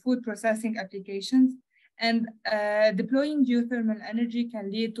food processing applications. And deploying geothermal energy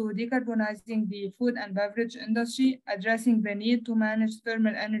can lead to decarbonizing the food and beverage industry, addressing the need to manage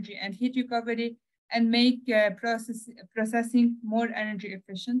thermal energy and heat recovery, and make processing more energy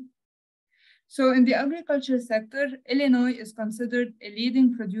efficient. So in the agriculture sector, Illinois is considered a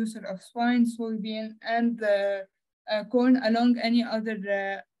leading producer of swine, soybean, and corn, along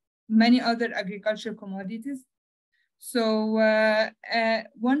many other agricultural commodities. So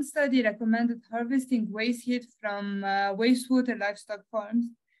one study recommended harvesting waste heat from wastewater livestock farms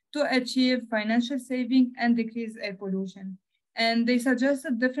to achieve financial saving and decrease air pollution. And they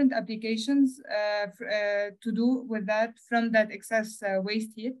suggested different applications to do with that from that excess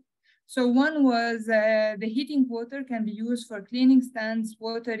waste heat. So one was the heating water can be used for cleaning stands,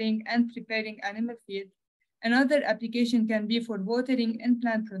 watering, and preparing animal feed. Another application can be for watering in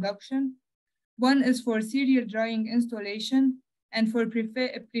plant production. One is for cereal drying installation and for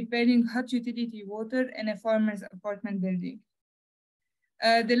preparing hot utility water in a farmer's apartment building.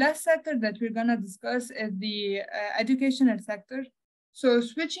 The last sector that we're gonna discuss is the educational sector. So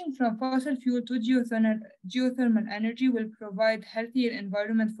switching from fossil fuel to geothermal energy will provide healthier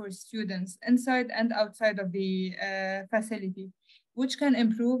environment for students inside and outside of the facility, which can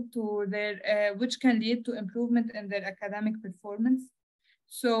which can lead to improvement in their academic performance.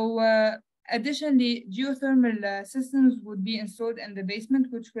 So additionally, geothermal systems would be installed in the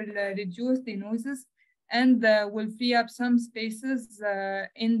basement, which will reduce the noises and will free up some spaces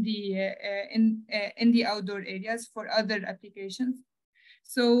in the outdoor areas for other applications.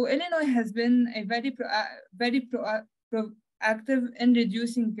 So Illinois has been a very proactive in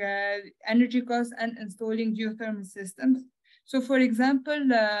reducing energy costs and installing geothermal systems. So for example,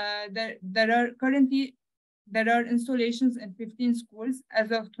 there are installations in 15 schools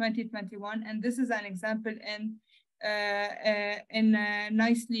as of 2021, and this is an example in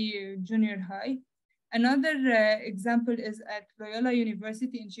Nicely Junior High. Another example is at Loyola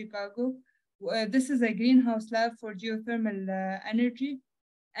University in Chicago. This is a greenhouse lab for geothermal energy.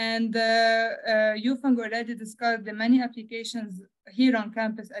 And Yu-Feng already discussed the many applications here on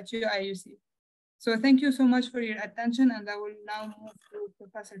campus at UIUC. So thank you so much for your attention, and I will now move to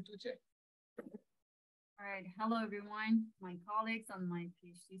Professor Tuche. All right, hello everyone. My colleagues and my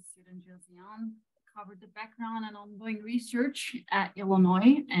PhD student Josiane covered the background and ongoing research at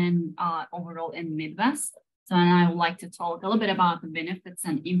Illinois and overall in Midwest. So and I would like to talk a little bit about the benefits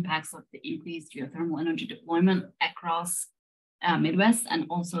and impacts of the increased geothermal energy deployment across Midwest and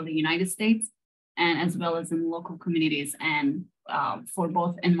also the United States, and as well as in local communities and for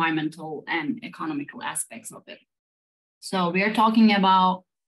both environmental and economical aspects of it. So we are talking about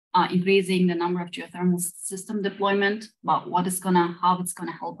increasing the number of geothermal system deployment, but how it's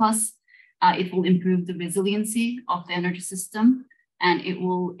gonna help us. It will improve the resiliency of the energy system, and it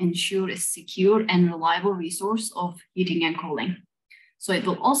will ensure a secure and reliable resource of heating and cooling. So it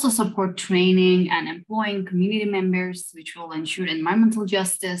will also support training and employing community members, which will ensure environmental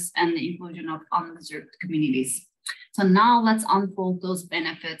justice and the inclusion of underserved communities. So now let's unfold those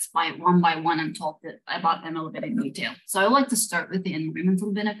benefits by one and talk about them a little bit in detail. So I would like to start with the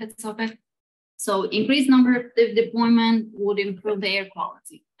environmental benefits of it. So increased number of deployment would improve the air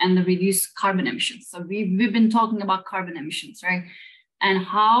quality and the reduce carbon emissions. So we've been talking about carbon emissions, right? And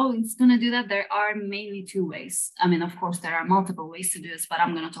how it's going to do that, there are mainly two ways. I mean, of course, there are multiple ways to do this, but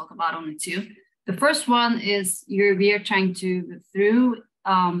I'm going to talk about only two. The first one is we are trying to, through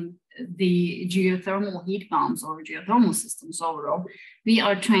the geothermal heat pumps or geothermal systems overall, we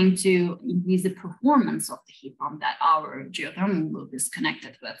are trying to increase the performance of the heat pump that our geothermal loop is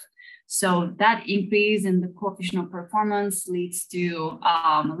connected with. So that increase in the coefficient of performance leads to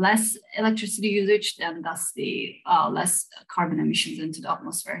less electricity usage and thus the less carbon emissions into the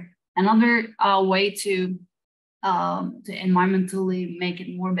atmosphere. Another way to environmentally make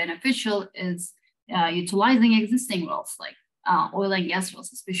it more beneficial is utilizing existing wells like oil and gas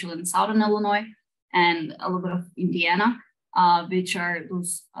wells, especially in southern Illinois and a little bit of Indiana, which are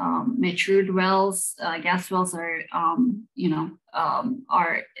those matured wells. Gas wells are, are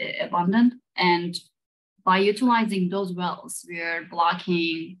abundant, and by utilizing those wells, we are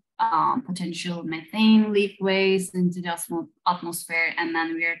blocking potential methane leakways into the atmosphere, and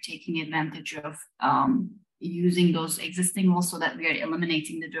then we are taking advantage of using those existing wells so that we are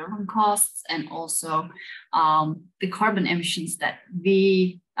eliminating the drilling costs and also the carbon emissions that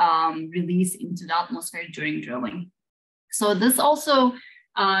we release into the atmosphere during drilling. So this also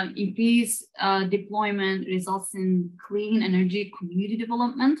increased deployment results in clean energy community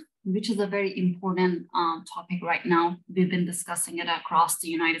development, which is a very important topic right now. We've been discussing it across the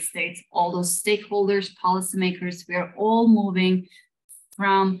United States. All those stakeholders, policymakers, we are all moving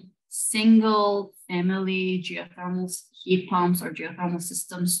from single family geothermal heat pumps or geothermal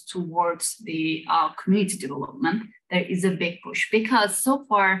systems towards the community development. There is a big push because so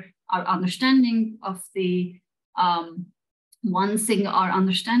far our understanding of the our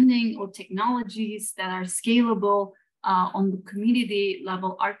understanding of technologies that are scalable on the community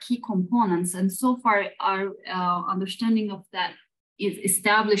level are key components. And so far our understanding of that is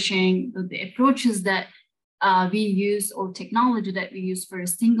establishing the approaches that we use or technology that we use for a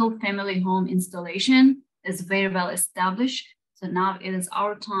single family home installation is very well established. So now it is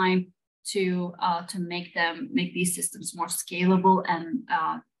our time to make these systems more scalable and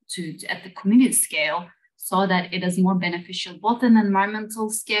at the community scale, so that it is more beneficial both in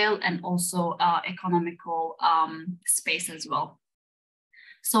environmental scale and also economical space as well.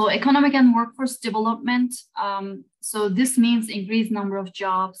 So economic and workforce development. So this means increased number of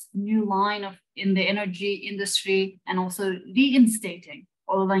jobs, new line in the energy industry, and also reinstating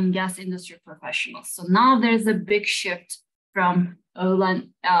oil and gas industry professionals. So now there's a big shift from oil and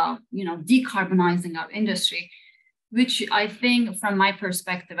decarbonizing our industry, which I think from my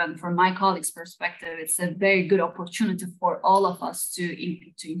perspective and from my colleagues' perspective, it's a very good opportunity for all of us to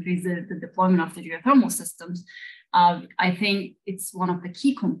increase the deployment of the geothermal systems. I think it's one of the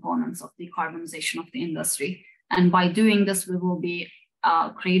key components of decarbonization of the industry. And by doing this, we will be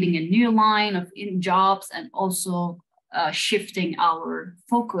creating a new line of jobs and also shifting our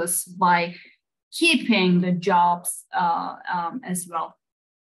focus by keeping the jobs as well.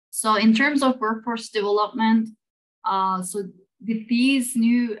 So in terms of workforce development, so with these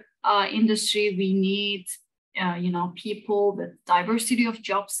new industry, we need people with diversity of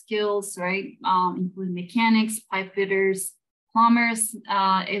job skills, right? Including mechanics, pipe fitters, plumbers,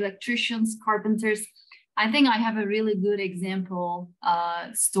 electricians, carpenters. I think I have a really good example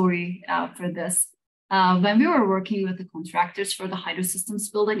story for this. When we were working with the contractors for the Hydro Systems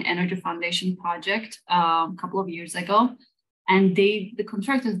Building Energy Foundation project a couple of years ago, and the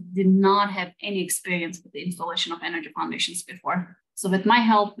contractors did not have any experience with the installation of energy foundations before. So with my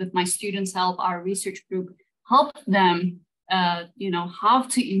help, with my students' help, our research group helped them, how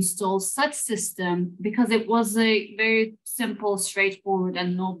to install such system, because it was a very simple, straightforward,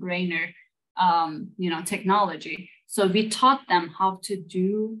 and no-brainer, technology. So we taught them how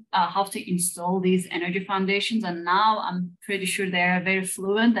to install these energy foundations, and now I'm pretty sure they are very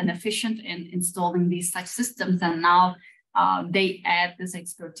fluent and efficient in installing these such systems. And now they add this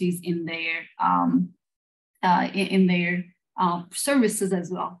expertise in their services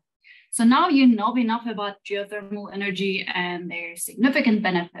as well. So now you know enough about geothermal energy and their significant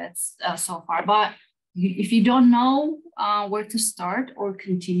benefits so far. But if you don't know where to start or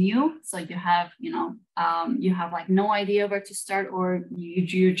continue, so you have like no idea where to start, or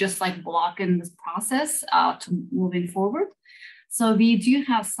you're just like blocking this process to moving forward. So we do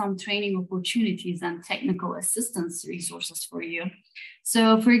have some training opportunities and technical assistance resources for you.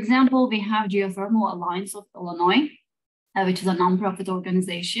 So for example, we have Geothermal Alliance of Illinois, which is a nonprofit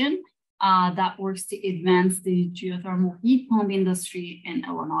organization that works to advance the geothermal heat pump industry in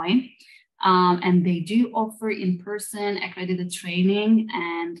Illinois. And they do offer in-person accredited training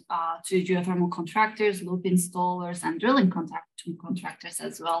and to geothermal contractors, loop installers, and drilling contractors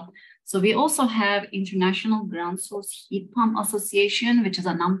as well. So we also have International Ground Source Heat Pump Association, which is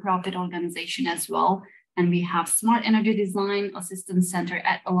a nonprofit organization as well. And we have Smart Energy Design Assistance Center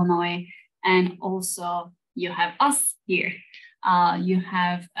at Illinois. And also you have us here. You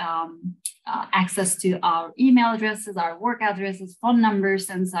have access to our email addresses, our work addresses, phone numbers,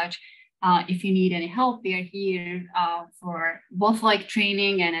 and such. If you need any help, we are here for both like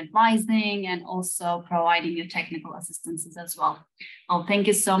training and advising, and also providing you technical assistances as well. Well, thank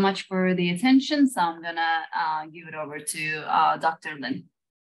you so much for the attention. So I'm gonna give it over to Dr. Lin.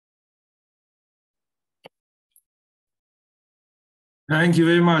 Thank you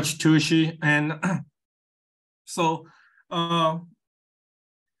very much, Tushi. And so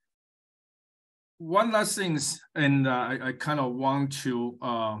one last thing, and I kind of want to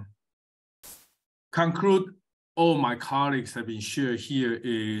conclude all my colleagues have been shared here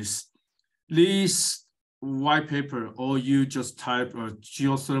is this white paper, or you just type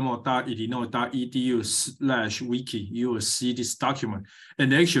geothermal.illinois.edu/wiki, you will see this document.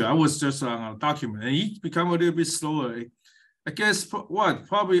 And actually, I was just on a document, and it became a little bit slower. I guess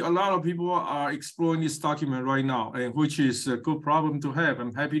probably a lot of people are exploring this document right now, and which is a good problem to have.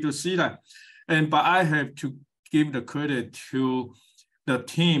 I'm happy to see that. But I have to give the credit to the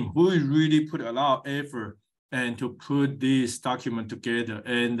team who really put a lot of effort and to put this document together.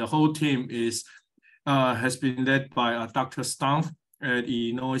 And the whole team is has been led by Dr. Stumpf at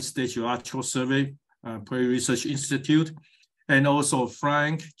Illinois State Geological Survey, Prairie Research Institute, and also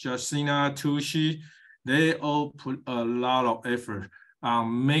Frank, Josiane, Tushi. They all put a lot of effort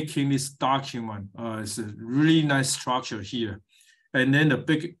on making this document. It's a really nice structure here. And then the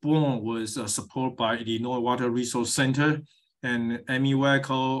big bone was supported by Illinois Water Resource Center and Amy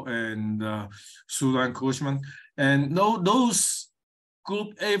Wackel and Susan Cushman. And those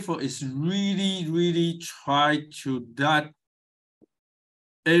group effort is really, really try to that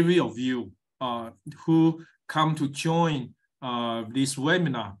every of you who come to join this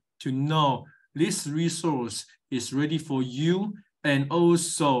webinar to know this resource is ready for you and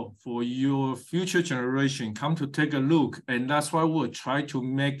also for your future generation. Come to take a look. And that's why we'll try to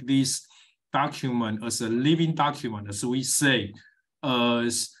make this document as a living document, as we say,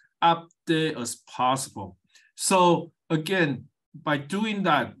 as update as possible. So again, by doing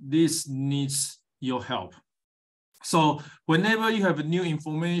that, this needs your help. So whenever you have new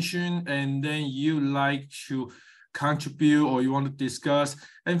information and then you like to contribute or you want to discuss,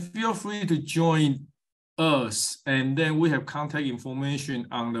 and feel free to join us. And then we have contact information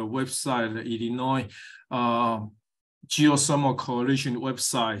on the website, the Illinois Geothermal Coalition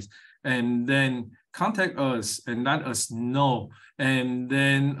website. And then contact us and let us know. And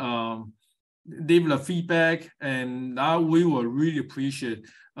then leave the feedback, and we will really appreciate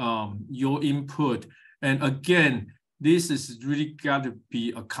your input. And again, this is really got to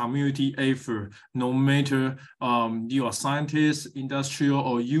be a community effort, no matter you are scientist, industrial,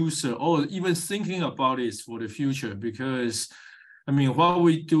 or user, or even thinking about this for the future. Because I mean, what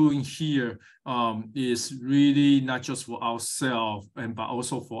we're doing here is really not just for ourselves, but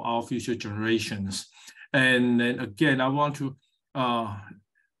also for our future generations. And then again, I want to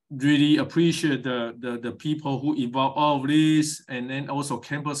really appreciate the people who involve all of this, and then also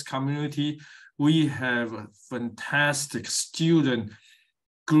campus community. We have a fantastic student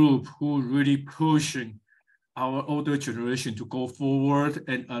group who really pushing our older generation to go forward,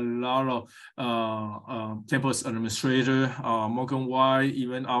 and a lot of campus administrator, Morgan White,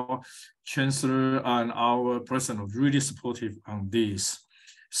 even our chancellor and our president really supportive on this.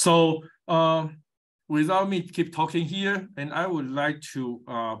 So without me keep talking here, and I would like to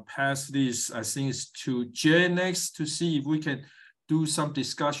pass this, I think it's to Jay next, to see if we can do some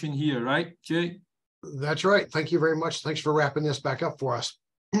discussion here, right, Jay? That's right. Thank you very much. Thanks for wrapping this back up for us.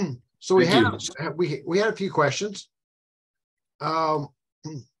 So we had a few questions. And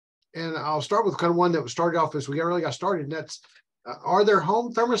I'll start with kind of one that started off as we really got started, and that's, are there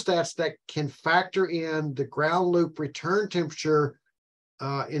home thermostats that can factor in the ground loop return temperature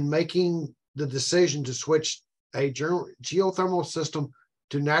in making the decision to switch a geothermal system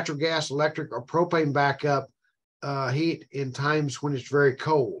to natural gas, electric, or propane backup heat in times when it's very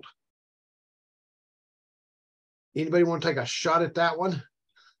cold? Anybody want to take a shot at that one?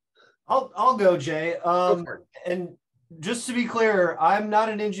 I'll go, Jay. And just to be clear, I'm not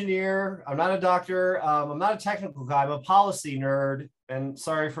an engineer. I'm not a doctor. I'm not a technical guy. I'm a policy nerd. And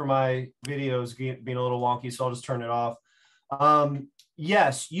sorry for my videos being a little wonky, so I'll just turn it off.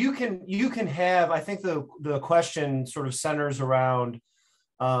 Yes, you can have, I think the question sort of centers around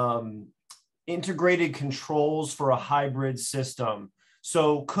integrated controls for a hybrid system.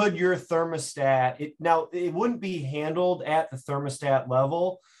 So could your thermostat, now it wouldn't be handled at the thermostat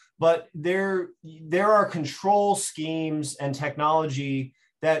level, but there are control schemes and technology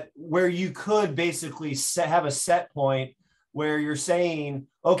where you could basically have a set point where you're saying,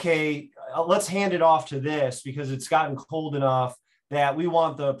 okay, let's hand it off to this because it's gotten cold enough that we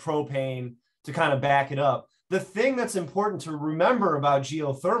want the propane to kind of back it up. The thing that's important to remember about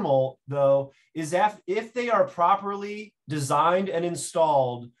geothermal, though, is that if they are properly designed and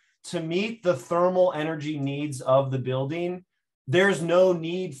installed to meet the thermal energy needs of the building, there's no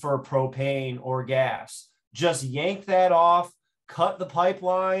need for propane or gas. Just yank that off, cut the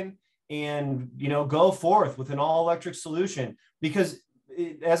pipeline, and go forth with an all-electric solution. Because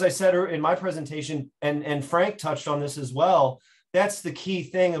as I said in my presentation, and Frank touched on this as well, that's the key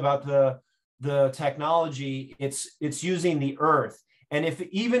thing about the technology. It's using the earth. And if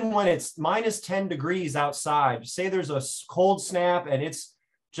even when it's minus 10 degrees outside, say there's a cold snap and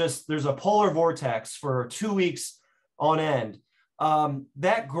there's a polar vortex for 2 weeks on end,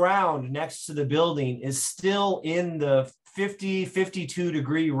 that ground next to the building is still in the 50, 52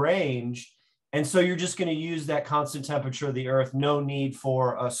 degree range. And so you're just going to use that constant temperature of the earth, no need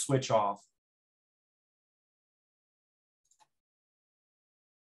for a switch off.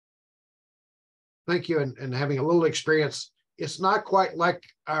 Thank you. And having a little experience, it's not quite like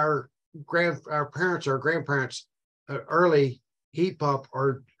our parents or grandparents' early heat pump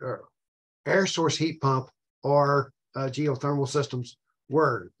or air source heat pump or geothermal systems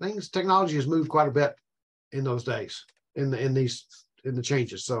were. Technology has moved quite a bit in those days, in the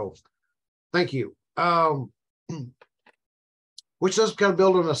changes. So thank you. Which does kind of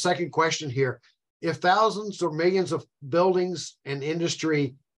build on a second question here. If thousands or millions of buildings and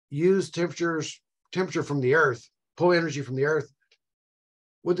industry use temperature from the earth, pull energy from the earth,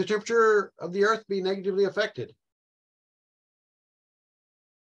 would the temperature of the earth be negatively affected?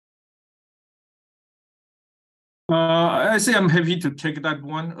 I say I'm happy to take that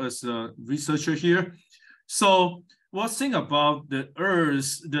one as a researcher here. So one thing about the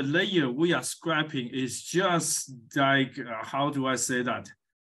Earth, the layer we are scraping is just like, how do I say that?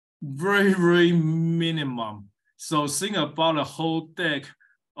 Very, very minimum. So think about the whole deck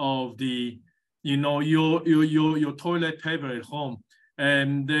of the, your toilet paper at home.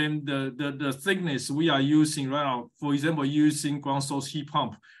 And then the thickness we are using right now, for example, using ground source heat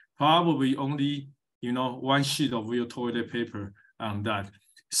pump, probably only one sheet of your toilet paper on that.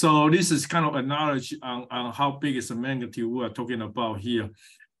 So this is kind of a knowledge on how big is the magnitude we are talking about here.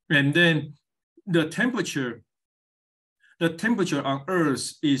 And then the temperature on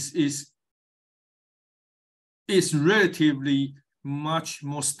Earth is relatively much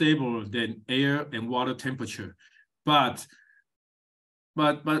more stable than air and water temperature. But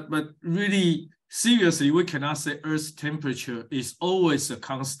really, seriously, we cannot say Earth's temperature is always a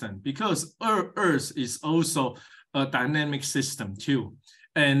constant because Earth is also a dynamic system too.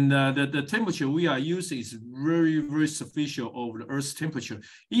 And the temperature we are using is very, very sufficient over the Earth's temperature.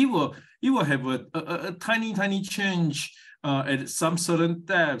 It will have a tiny change at some certain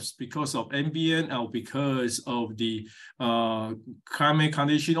depths because of ambient or because of the climate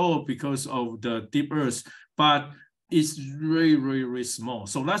condition or because of the deep Earth. But it's very, very, very small.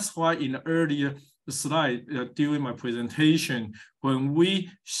 So that's why in the earlier slide during my presentation, when we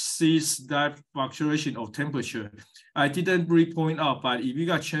see that fluctuation of temperature, I didn't really point out, but if you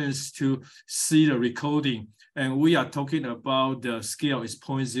got a chance to see the recording, and we are talking about the scale is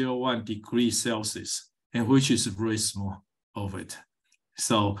 0.01 degrees Celsius, and which is very small of it.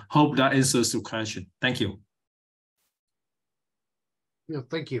 So hope that answers the question. Thank you. Yeah,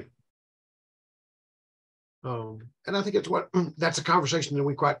 thank you. And I think that's a conversation that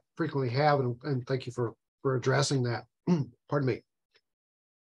we quite frequently have, and thank you for addressing that. Pardon me.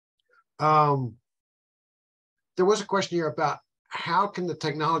 There was a question here about how can the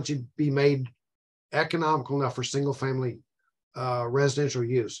technology be made economical enough for single family residential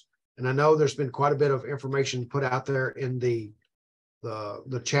use. And I know there's been quite a bit of information put out there in the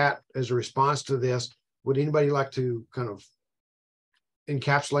chat as a response to this. Would anybody like to kind of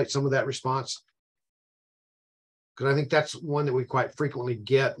encapsulate some of that response? Because I think that's one that we quite frequently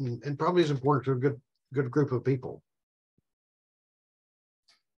get and probably is important to a good group of people.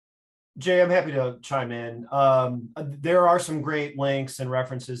 Jay, I'm happy to chime in. There are some great links and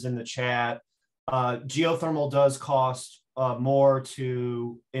references in the chat. Geothermal does cost more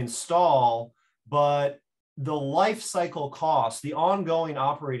to install, but the life cycle cost, the ongoing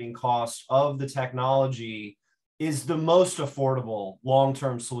operating cost of the technology is the most affordable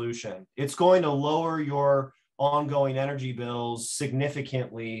long-term solution. It's going to lower your ongoing energy bills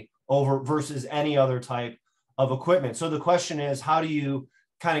significantly over versus any other type of equipment. So the question is, how do you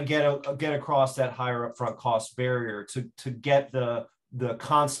kind of get across that higher upfront cost barrier to get the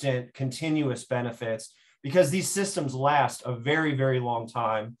constant continuous benefits? Because these systems last a very, very long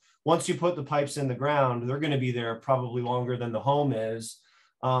time. Once you put the pipes in the ground, they're going to be there probably longer than the home is.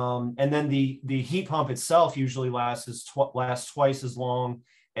 And then the heat pump itself usually lasts twice as long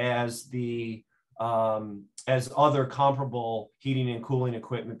as the as other comparable heating and cooling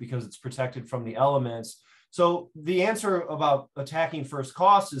equipment because it's protected from the elements. So the answer about attacking first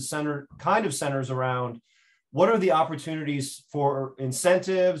cost is centers around what are the opportunities for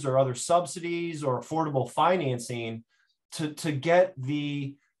incentives or other subsidies or affordable financing to get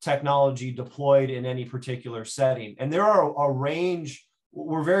the technology deployed in any particular setting. And there are a range.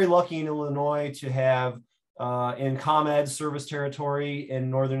 We're very lucky in Illinois to have in ComEd's service territory in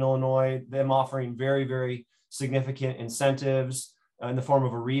Northern Illinois, them offering very, very significant incentives in the form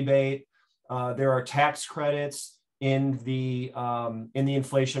of a rebate. There are tax credits in the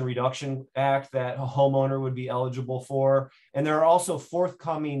Inflation Reduction Act that a homeowner would be eligible for. And there are also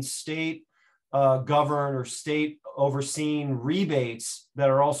forthcoming state governed or state overseen rebates that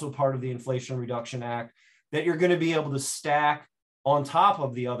are also part of the Inflation Reduction Act that you're going to be able to stack on top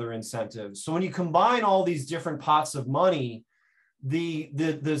of the other incentives. So when you combine all these different pots of money,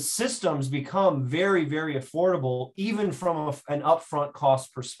 the systems become very, very affordable, even from an upfront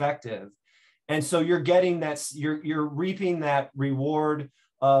cost perspective. And so you're getting that, you're reaping that reward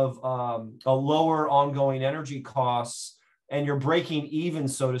of a lower ongoing energy costs, and you're breaking even,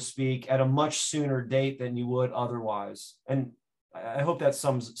 so to speak, at a much sooner date than you would otherwise. And I hope that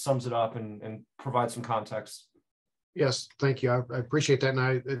sums it up and provides some context. Yes, thank you. I appreciate that.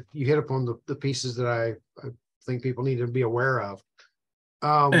 And you hit upon the pieces that I think people need to be aware of.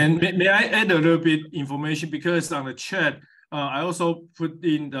 And may I add a little bit information, because on the chat, I also put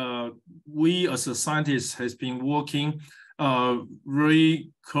in we as a scientist has been working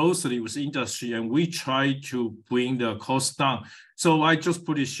very closely with industry, and we try to bring the cost down. So I just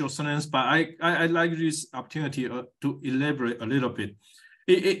put it short sentence, but I like this opportunity to elaborate a little bit.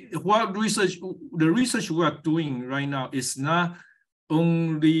 The research we are doing right now is not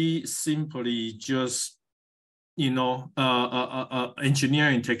only simply just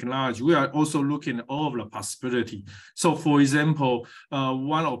engineering technology. We are also looking at all of the possibility. So for example,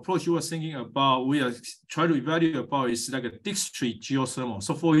 one approach you were thinking about, we are trying to evaluate about is like a district geothermal.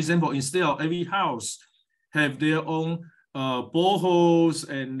 So for example, instead of every house have their own boreholes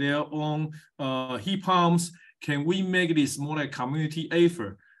and their own heat pumps, can we make this more like community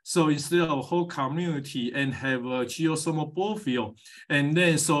effort? So instead of a whole community and have a geothermal bore field, and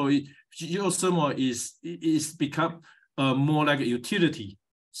then so geothermal is become more like a utility.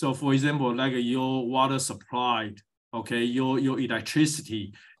 So for example, like your water supply, okay, your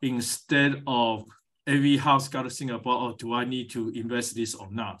electricity, instead of every house got to think about, oh, do I need to invest this or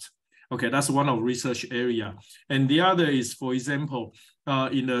not? Okay, that's one of research area. And the other is, for example,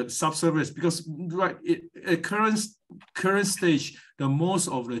 in the subsurface, because right at current stage, the most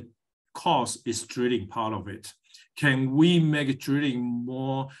of the cost is drilling part of it. Can we make drilling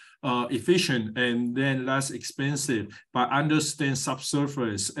more efficient and then less expensive by understand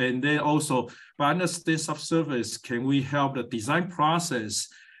subsurface? And then also by understand subsurface, can we help the design process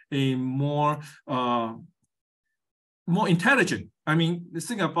in more intelligent? I mean, the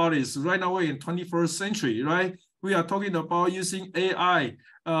thing about it is right now we're in 21st century, right? We are talking about using AI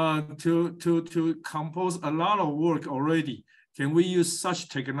to compose a lot of work already. Can we use such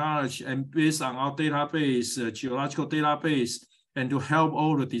technology and based on our database, geological database, and to help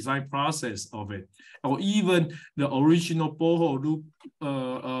all the design process of it? Or even the original borehole loop,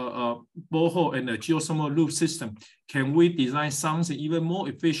 borehole and the geothermal loop system, can we design something even more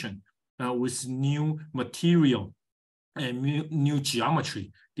efficient with new material and new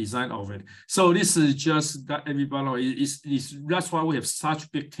geometry design of it? So this is just that everybody that's why we have such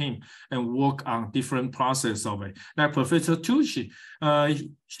big team and work on different process of it. Like Professor Tucci,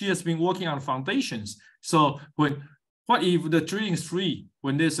 she has been working on foundations. So what if the drilling is free?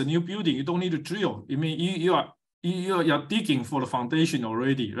 When there's a new building, you don't need to drill. I mean, you're digging for the foundation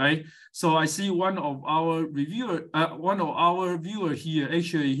already, right? So I see one of our viewer here,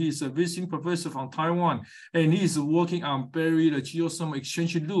 actually he's a visiting professor from Taiwan, and he's working on burying the geothermal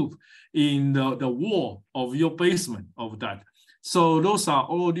exchange loop in the wall of your basement of that. So those are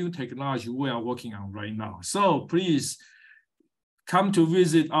all new technology we are working on right now. So please come to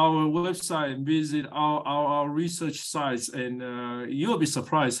visit our website and visit our research sites, and you'll be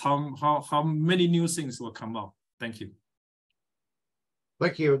surprised how many new things will come up. Thank you.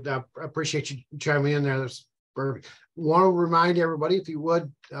 Thank you. I appreciate you chiming in there. That's perfect. Want to remind everybody, if you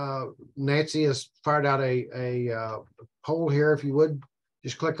would, Nancy has fired out a poll here. If you would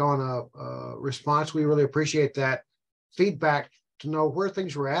just click on a response, we really appreciate that feedback to know where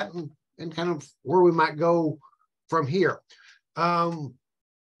things were at and kind of where we might go from here. I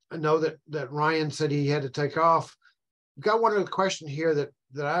know that Ryan said he had to take off. We've got one other question here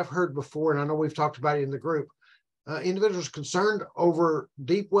that I've heard before, and I know we've talked about it in the group. Individuals concerned over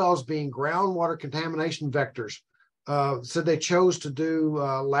deep wells being groundwater contamination vectors said they chose to do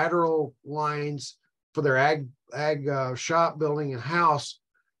lateral lines for their ag shop building and house.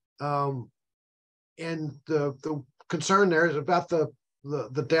 And the concern there is about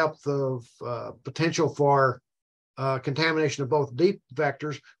the depth of potential for contamination of both deep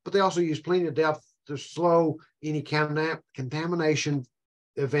vectors, but they also use plenty of depth to slow any contamination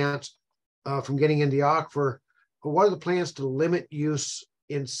events from getting into the aquifer. But what are the plans to limit use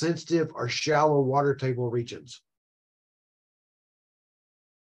in sensitive or shallow water table regions?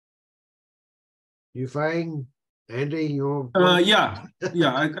 Yu-Feng, Andy, you want? Yeah.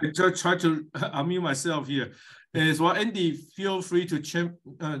 I just try to unmute myself here. So Andy, feel free to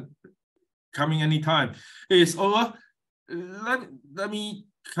coming anytime. Let me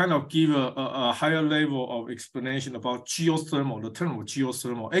kind of give a higher level of explanation about geothermal. The term of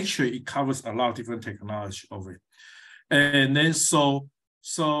geothermal, actually, it covers a lot of different technology of it. And then so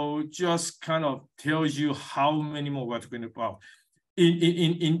just kind of tells you how many more we're talking about.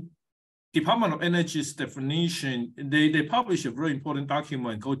 In Department of Energy's definition, they published a very important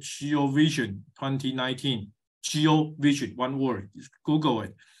document called GeoVision 2019. GeoVision, one word, just Google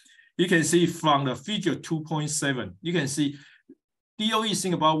it. You can see from the figure 2.7, you can see DOE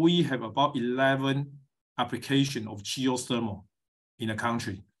think about we have about 11 applications of geothermal in the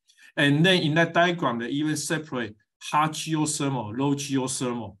country. And then in that diagram, they even separate hot geothermal, low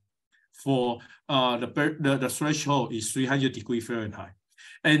geothermal for the threshold is 300 degrees Fahrenheit.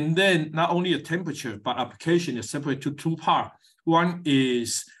 And then not only the temperature, but application is separated to two parts. One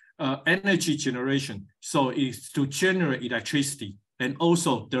is energy generation. So it's to generate electricity, and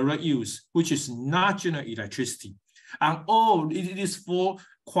also direct use, which is not generate electricity. And it is 4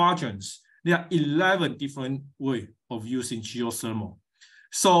 quadrants. There are 11 different ways of using geothermal.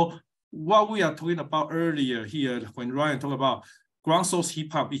 So what we are talking about earlier here, when Ryan talked about ground source heat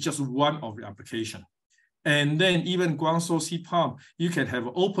pump, is just one of the applications. And then even ground source heat pump, you can have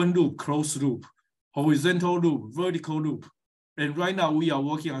open loop, closed loop, horizontal loop, vertical loop. And right now we are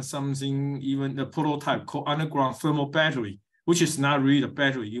working on something, even the prototype called underground thermal battery, which is not really the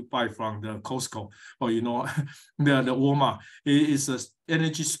battery you buy from the Costco or the Walmart. It is an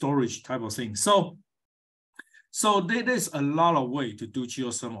energy storage type of thing. So there's a lot of ways to do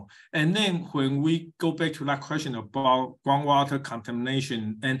geothermal. And then when we go back to that question about groundwater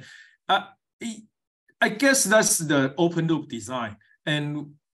contamination, and I guess that's the open loop design.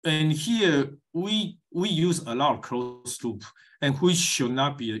 And here we use a lot of closed loop, and which should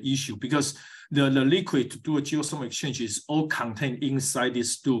not be an issue because the liquid to do a geothermal exchange is all contained inside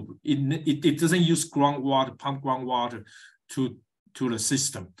this loop. It doesn't use groundwater, pump groundwater to the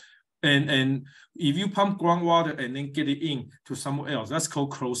system. And if you pump groundwater and then get it in to somewhere else, that's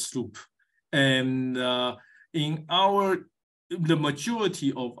called closed loop. And the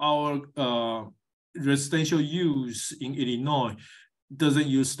majority of our residential use in Illinois doesn't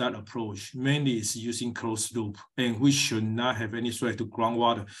use that approach. Mainly it's using closed loop, and we should not have any threat to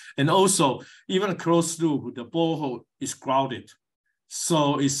groundwater. And also, even a closed loop, the borehole is grounded.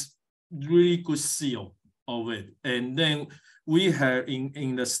 So it's really good seal of it. And then we have,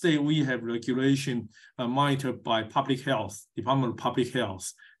 in the state, we have regulation monitored by public health, Department of Public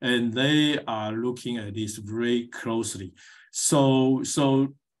Health, and they are looking at this very closely. So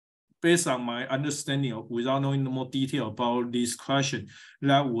based on my understanding, without knowing more detail about this question,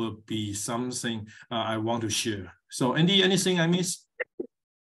 that would be something I want to share. So Andy, anything I missed?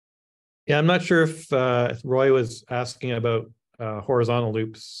 Yeah, I'm not sure if Roy was asking about horizontal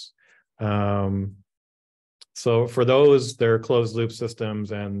loops. So for those, they're closed loop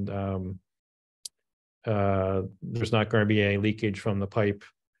systems, and there's not going to be any leakage from the pipe.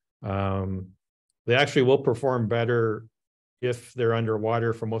 They actually will perform better if they're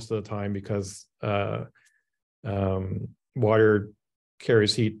underwater for most of the time, because water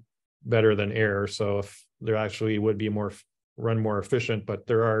carries heat better than air. So if there actually would be run more efficient, but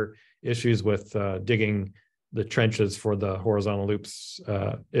there are issues with digging trenches for the horizontal loops.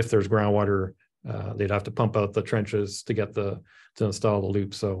 If there's groundwater, they'd have to pump out the trenches to get to install the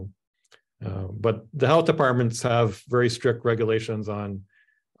loop. So, but the health departments have very strict regulations on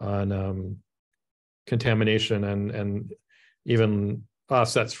contamination and even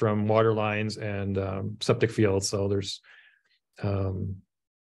offsets from water lines and septic fields. So there's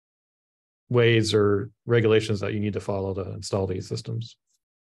ways or regulations that you need to follow to install these systems.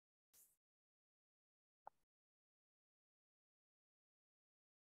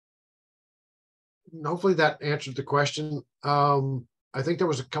 Hopefully that answered the question. I think there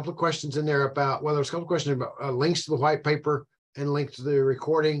was a couple of questions in there about, well, there was a couple of questions about links to the white paper and links to the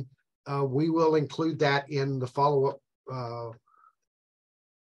recording. We will include that in the follow-up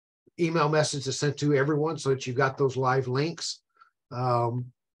email message that's sent to everyone so that you've got those live links.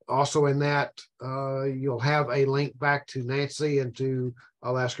 Also in that, you'll have a link back to Nancy and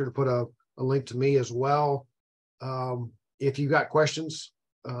I'll ask her to put a link to me as well. If you've got questions,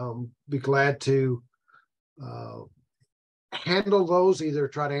 be glad to handle those, either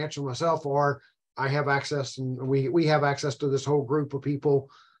try to answer myself or I have access, and we have access to this whole group of people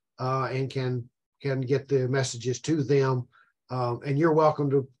and can get the messages to them. And you're welcome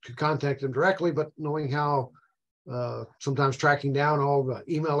to contact them directly, but knowing how sometimes tracking down all the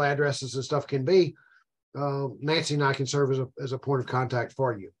email addresses and stuff can be, Nancy and I can serve as a point of contact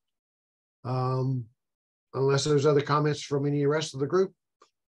for you. Unless there's other comments from any of the rest of the group.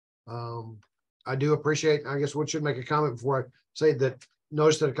 I do appreciate, I guess we should make a comment before I say that,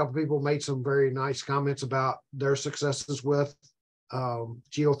 notice that a couple people made some very nice comments about their successes with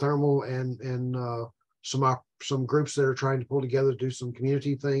geothermal and some groups that are trying to pull together to do some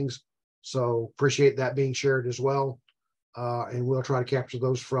community things. So appreciate that being shared as well. And we'll try to capture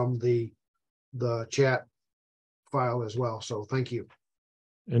those from the chat file as well. So thank you.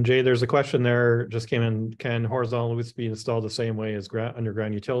 And Jay, there's a question there just came in. Can horizontal loops be installed the same way as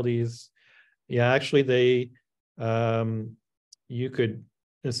underground utilities? Yeah, actually you could,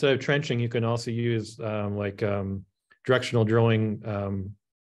 instead of trenching, you can also use directional drilling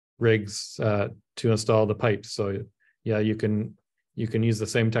rigs to install the pipes. So yeah, you can use the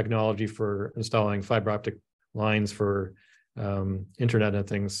same technology for installing fiber optic lines for internet and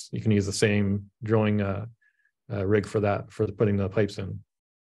things. You can use the same drilling rig for that, for putting the pipes in.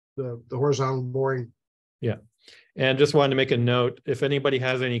 The horizontal boring. Yeah. And just wanted to make a note, if anybody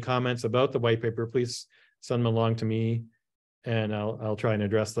has any comments about the white paper, please send them along to me and I'll try and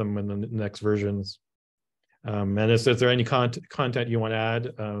address them in the next versions. And if there any content you want to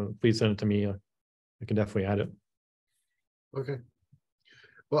add, please send it to me. I can definitely add it. Okay.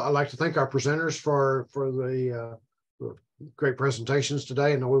 Well, I'd like to thank our presenters for the great presentations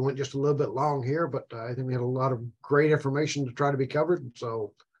today. I know we went just a little bit long here, but I think we had a lot of great information to try to be covered.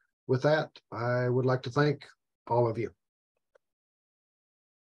 So with that, I would like to thank all of you.